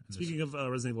there. Speaking of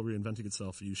Resident Evil reinventing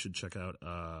itself, you should check out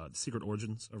The Secret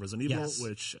Origins of Resident Evil,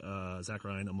 which Zach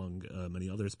Ryan, among many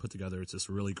others, put together. It's this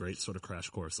really great sort of crash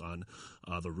course on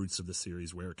the roots of the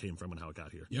series, where it came from and how it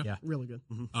got here. Yeah. Really good.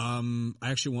 I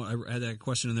had that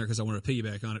question in there because I wanted to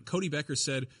piggyback on it. Cody Becker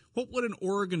said, what would an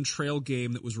Oregon Trail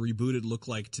game that was rebooted look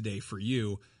like today for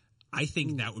you? I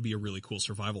think that would be a really cool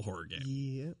survival horror game.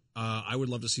 Yeah. I would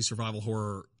love to see survival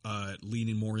horror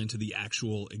leaning more into the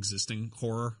actual existing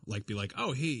horror. Like, be like,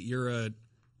 oh, hey, you're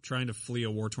trying to flee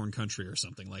a war-torn country or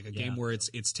something. Like a game where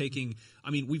it's taking... I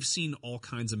mean, we've seen all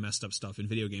kinds of messed up stuff in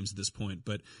video games at this point,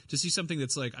 but to see something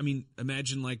that's like... I mean,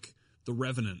 imagine like The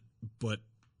Revenant, but...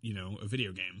 a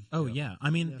video game. Oh, yeah. I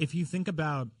mean, if you think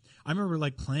about, I remember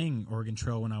like playing Oregon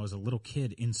Trail when I was a little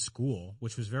kid in school,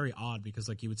 which was very odd because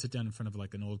like you would sit down in front of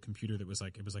like an old computer that was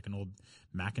like, it was like an old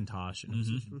Macintosh and it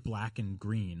was black and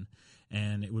green.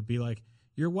 And it would be like,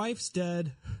 your wife's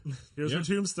dead. Here's her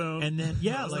tombstone. And then,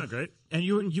 that's not great. And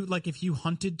you like, if you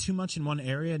hunted too much in one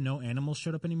area, no animals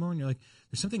showed up anymore. And you're like,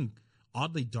 there's something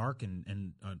oddly dark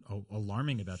and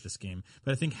alarming about this game.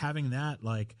 But I think having that,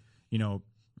 like,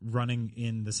 running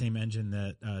in the same engine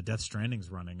that Death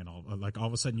Stranding's running, and all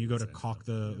of a sudden you go to caulk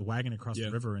the wagon across the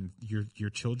river and your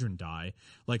children die.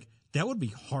 Like that would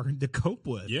be hard to cope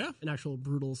with. Yeah, an actual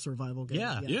brutal survival game.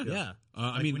 Yeah.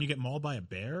 I mean, when you get mauled by a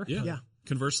bear. Yeah.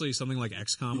 Conversely, something like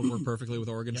XCOM would work perfectly with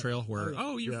Oregon Trail, where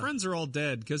your friends are all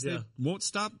dead because they won't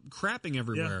stop crapping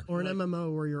everywhere. Or an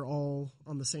MMO where you're all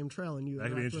on the same trail and you. That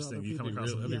could be interesting. You come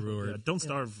across Don't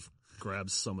Starve.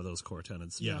 Grabs some of those core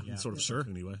tenets. Sort of sure.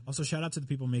 Anyway. Also, shout out to the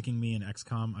people making me an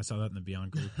XCOM. I saw that in the Beyond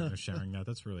group. And they're sharing that.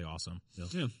 That's really awesome.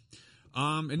 Yeah.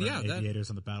 And yeah, aviators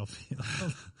on the battlefield.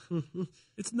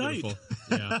 It's night.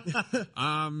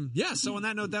 Yeah. So on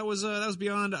that note, that was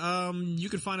Beyond. You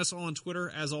can find us all on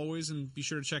Twitter as always, and be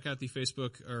sure to check out the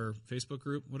Facebook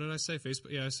group. What did I say?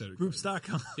 Facebook. Yeah, I said it.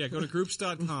 Groups.com. Yeah, go to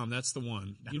groups.com. That's the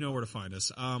one. You know where to find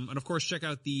us. And of course, check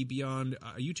out the Beyond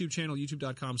YouTube channel,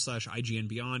 youtube.com/IGN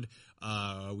Beyond.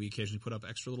 We occasionally put up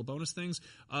extra little bonus things.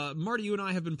 Marty, you and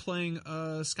I have been playing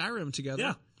Skyrim together.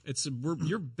 Yeah.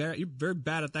 You're very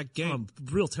bad at that game. I'm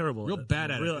real terrible. Real bad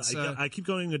at it. I keep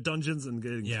going into dungeons and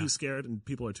getting too scared, and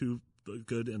people are too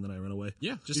good, and then I run away.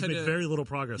 Yeah, we've made very little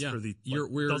progress for the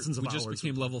dozens of hours. We just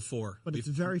became level 4, but it's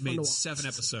very fun to watch. 7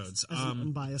 episodes. As an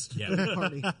unbiased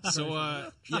party.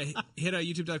 So hit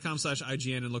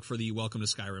youtube.com/IGN and look for the Welcome to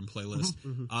Skyrim playlist.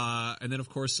 And then of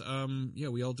course,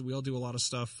 we all do a lot of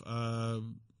stuff.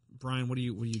 Brian, what are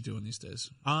you doing these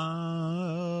days?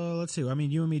 Let's see. I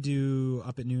mean, you and me do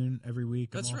Up at Noon every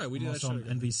week. That's right. We do that show on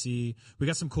NBC. We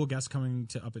got some cool guests coming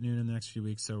to Up at Noon in the next few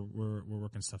weeks, so we're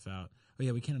working stuff out. Oh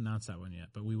yeah, we can't announce that one yet,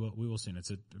 but we will soon.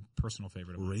 It's a personal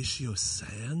favorite of mine. Horatio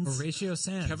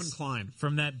Sands. Kevin Kline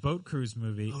from that boat cruise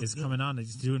movie is coming on.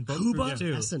 He's doing boat Cuba? cruise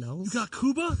too. SNL. You got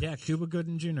Cuba? Yeah, Cuba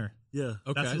Gooding Jr. Yeah.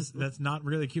 Okay. That's not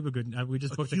really Cuba Gooding. We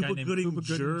just booked a guy named Cuba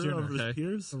Gooding Jr. Of his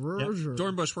peers?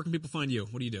 Dornbush, where can people find you?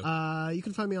 What do you do? You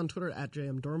can find me on Twitter at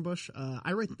JMDornbush.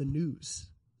 I write the news.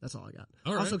 That's all I got.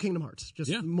 All right. Also Kingdom Hearts.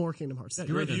 Just more Kingdom Hearts.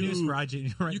 You write the news for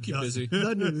IGN. You keep busy.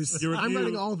 The news. I'm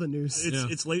writing all the news.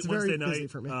 It's late Wednesday very night.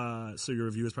 for me. So your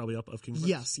review is probably up of Kingdom Hearts?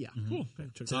 Yes, yeah. Cool. Say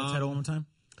that title one more time.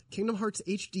 Kingdom Hearts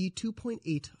HD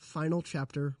 2.8 Final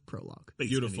Chapter Prologue.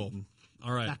 Beautiful.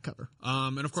 All right. Back cover.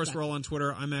 And of course, we're all on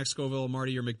Twitter. I'm Max Scoville.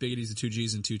 Marty, you're McBiggity's, the 2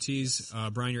 G's and 2 T's.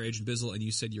 Brian, you're Agent Bizzle, and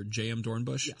you said you're JM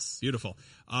Dornbush? Yes. Beautiful.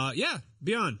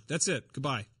 Beyond. That's it.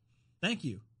 Goodbye. Thank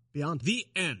you. Beyond. The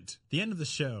end. The end of the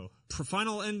show.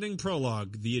 Final ending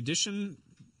prologue. The edition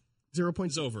 0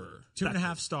 points is over.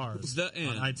 2.5 stars. The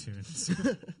end. On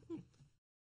iTunes.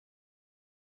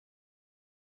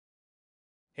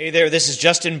 Hey there, this is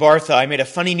Justin Bartha. I made a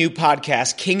funny new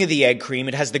podcast, King of the Egg Cream.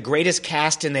 It has the greatest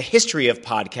cast in the history of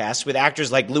podcasts with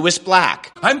actors like Louis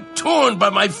Black. I'm torn by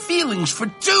my feelings for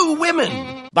 2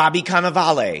 women. Bobby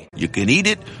Cannavale. You can eat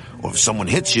it, or if someone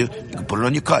hits you, you can put it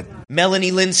on your cut.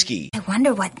 Melanie Linsky. I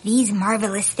wonder what these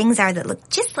marvelous things are that look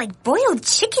just like boiled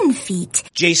chicken feet.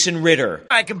 Jason Ritter.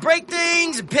 I can break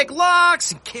things and pick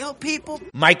locks and kill people.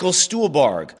 Michael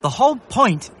Stuhlbarg. The whole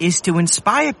point is to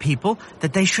inspire people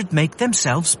that they should make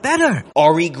themselves better.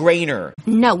 Ari Grainer.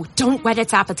 No, don't whet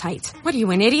its appetite. What are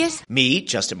you, an idiot? Me,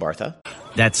 Justin Bartha.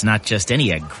 That's not just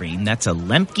any egg cream, that's a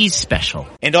Lemke's special.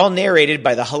 And all narrated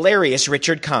by the hilarious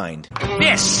Richard Kind.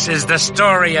 This is the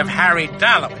story of Harry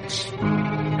Dalowitz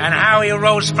and how he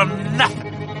rose from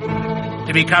nothing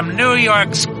to become New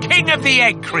York's King of the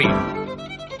Egg Cream.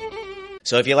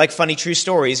 So if you like funny true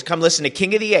stories, come listen to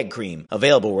King of the Egg Cream,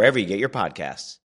 available wherever you get your podcasts.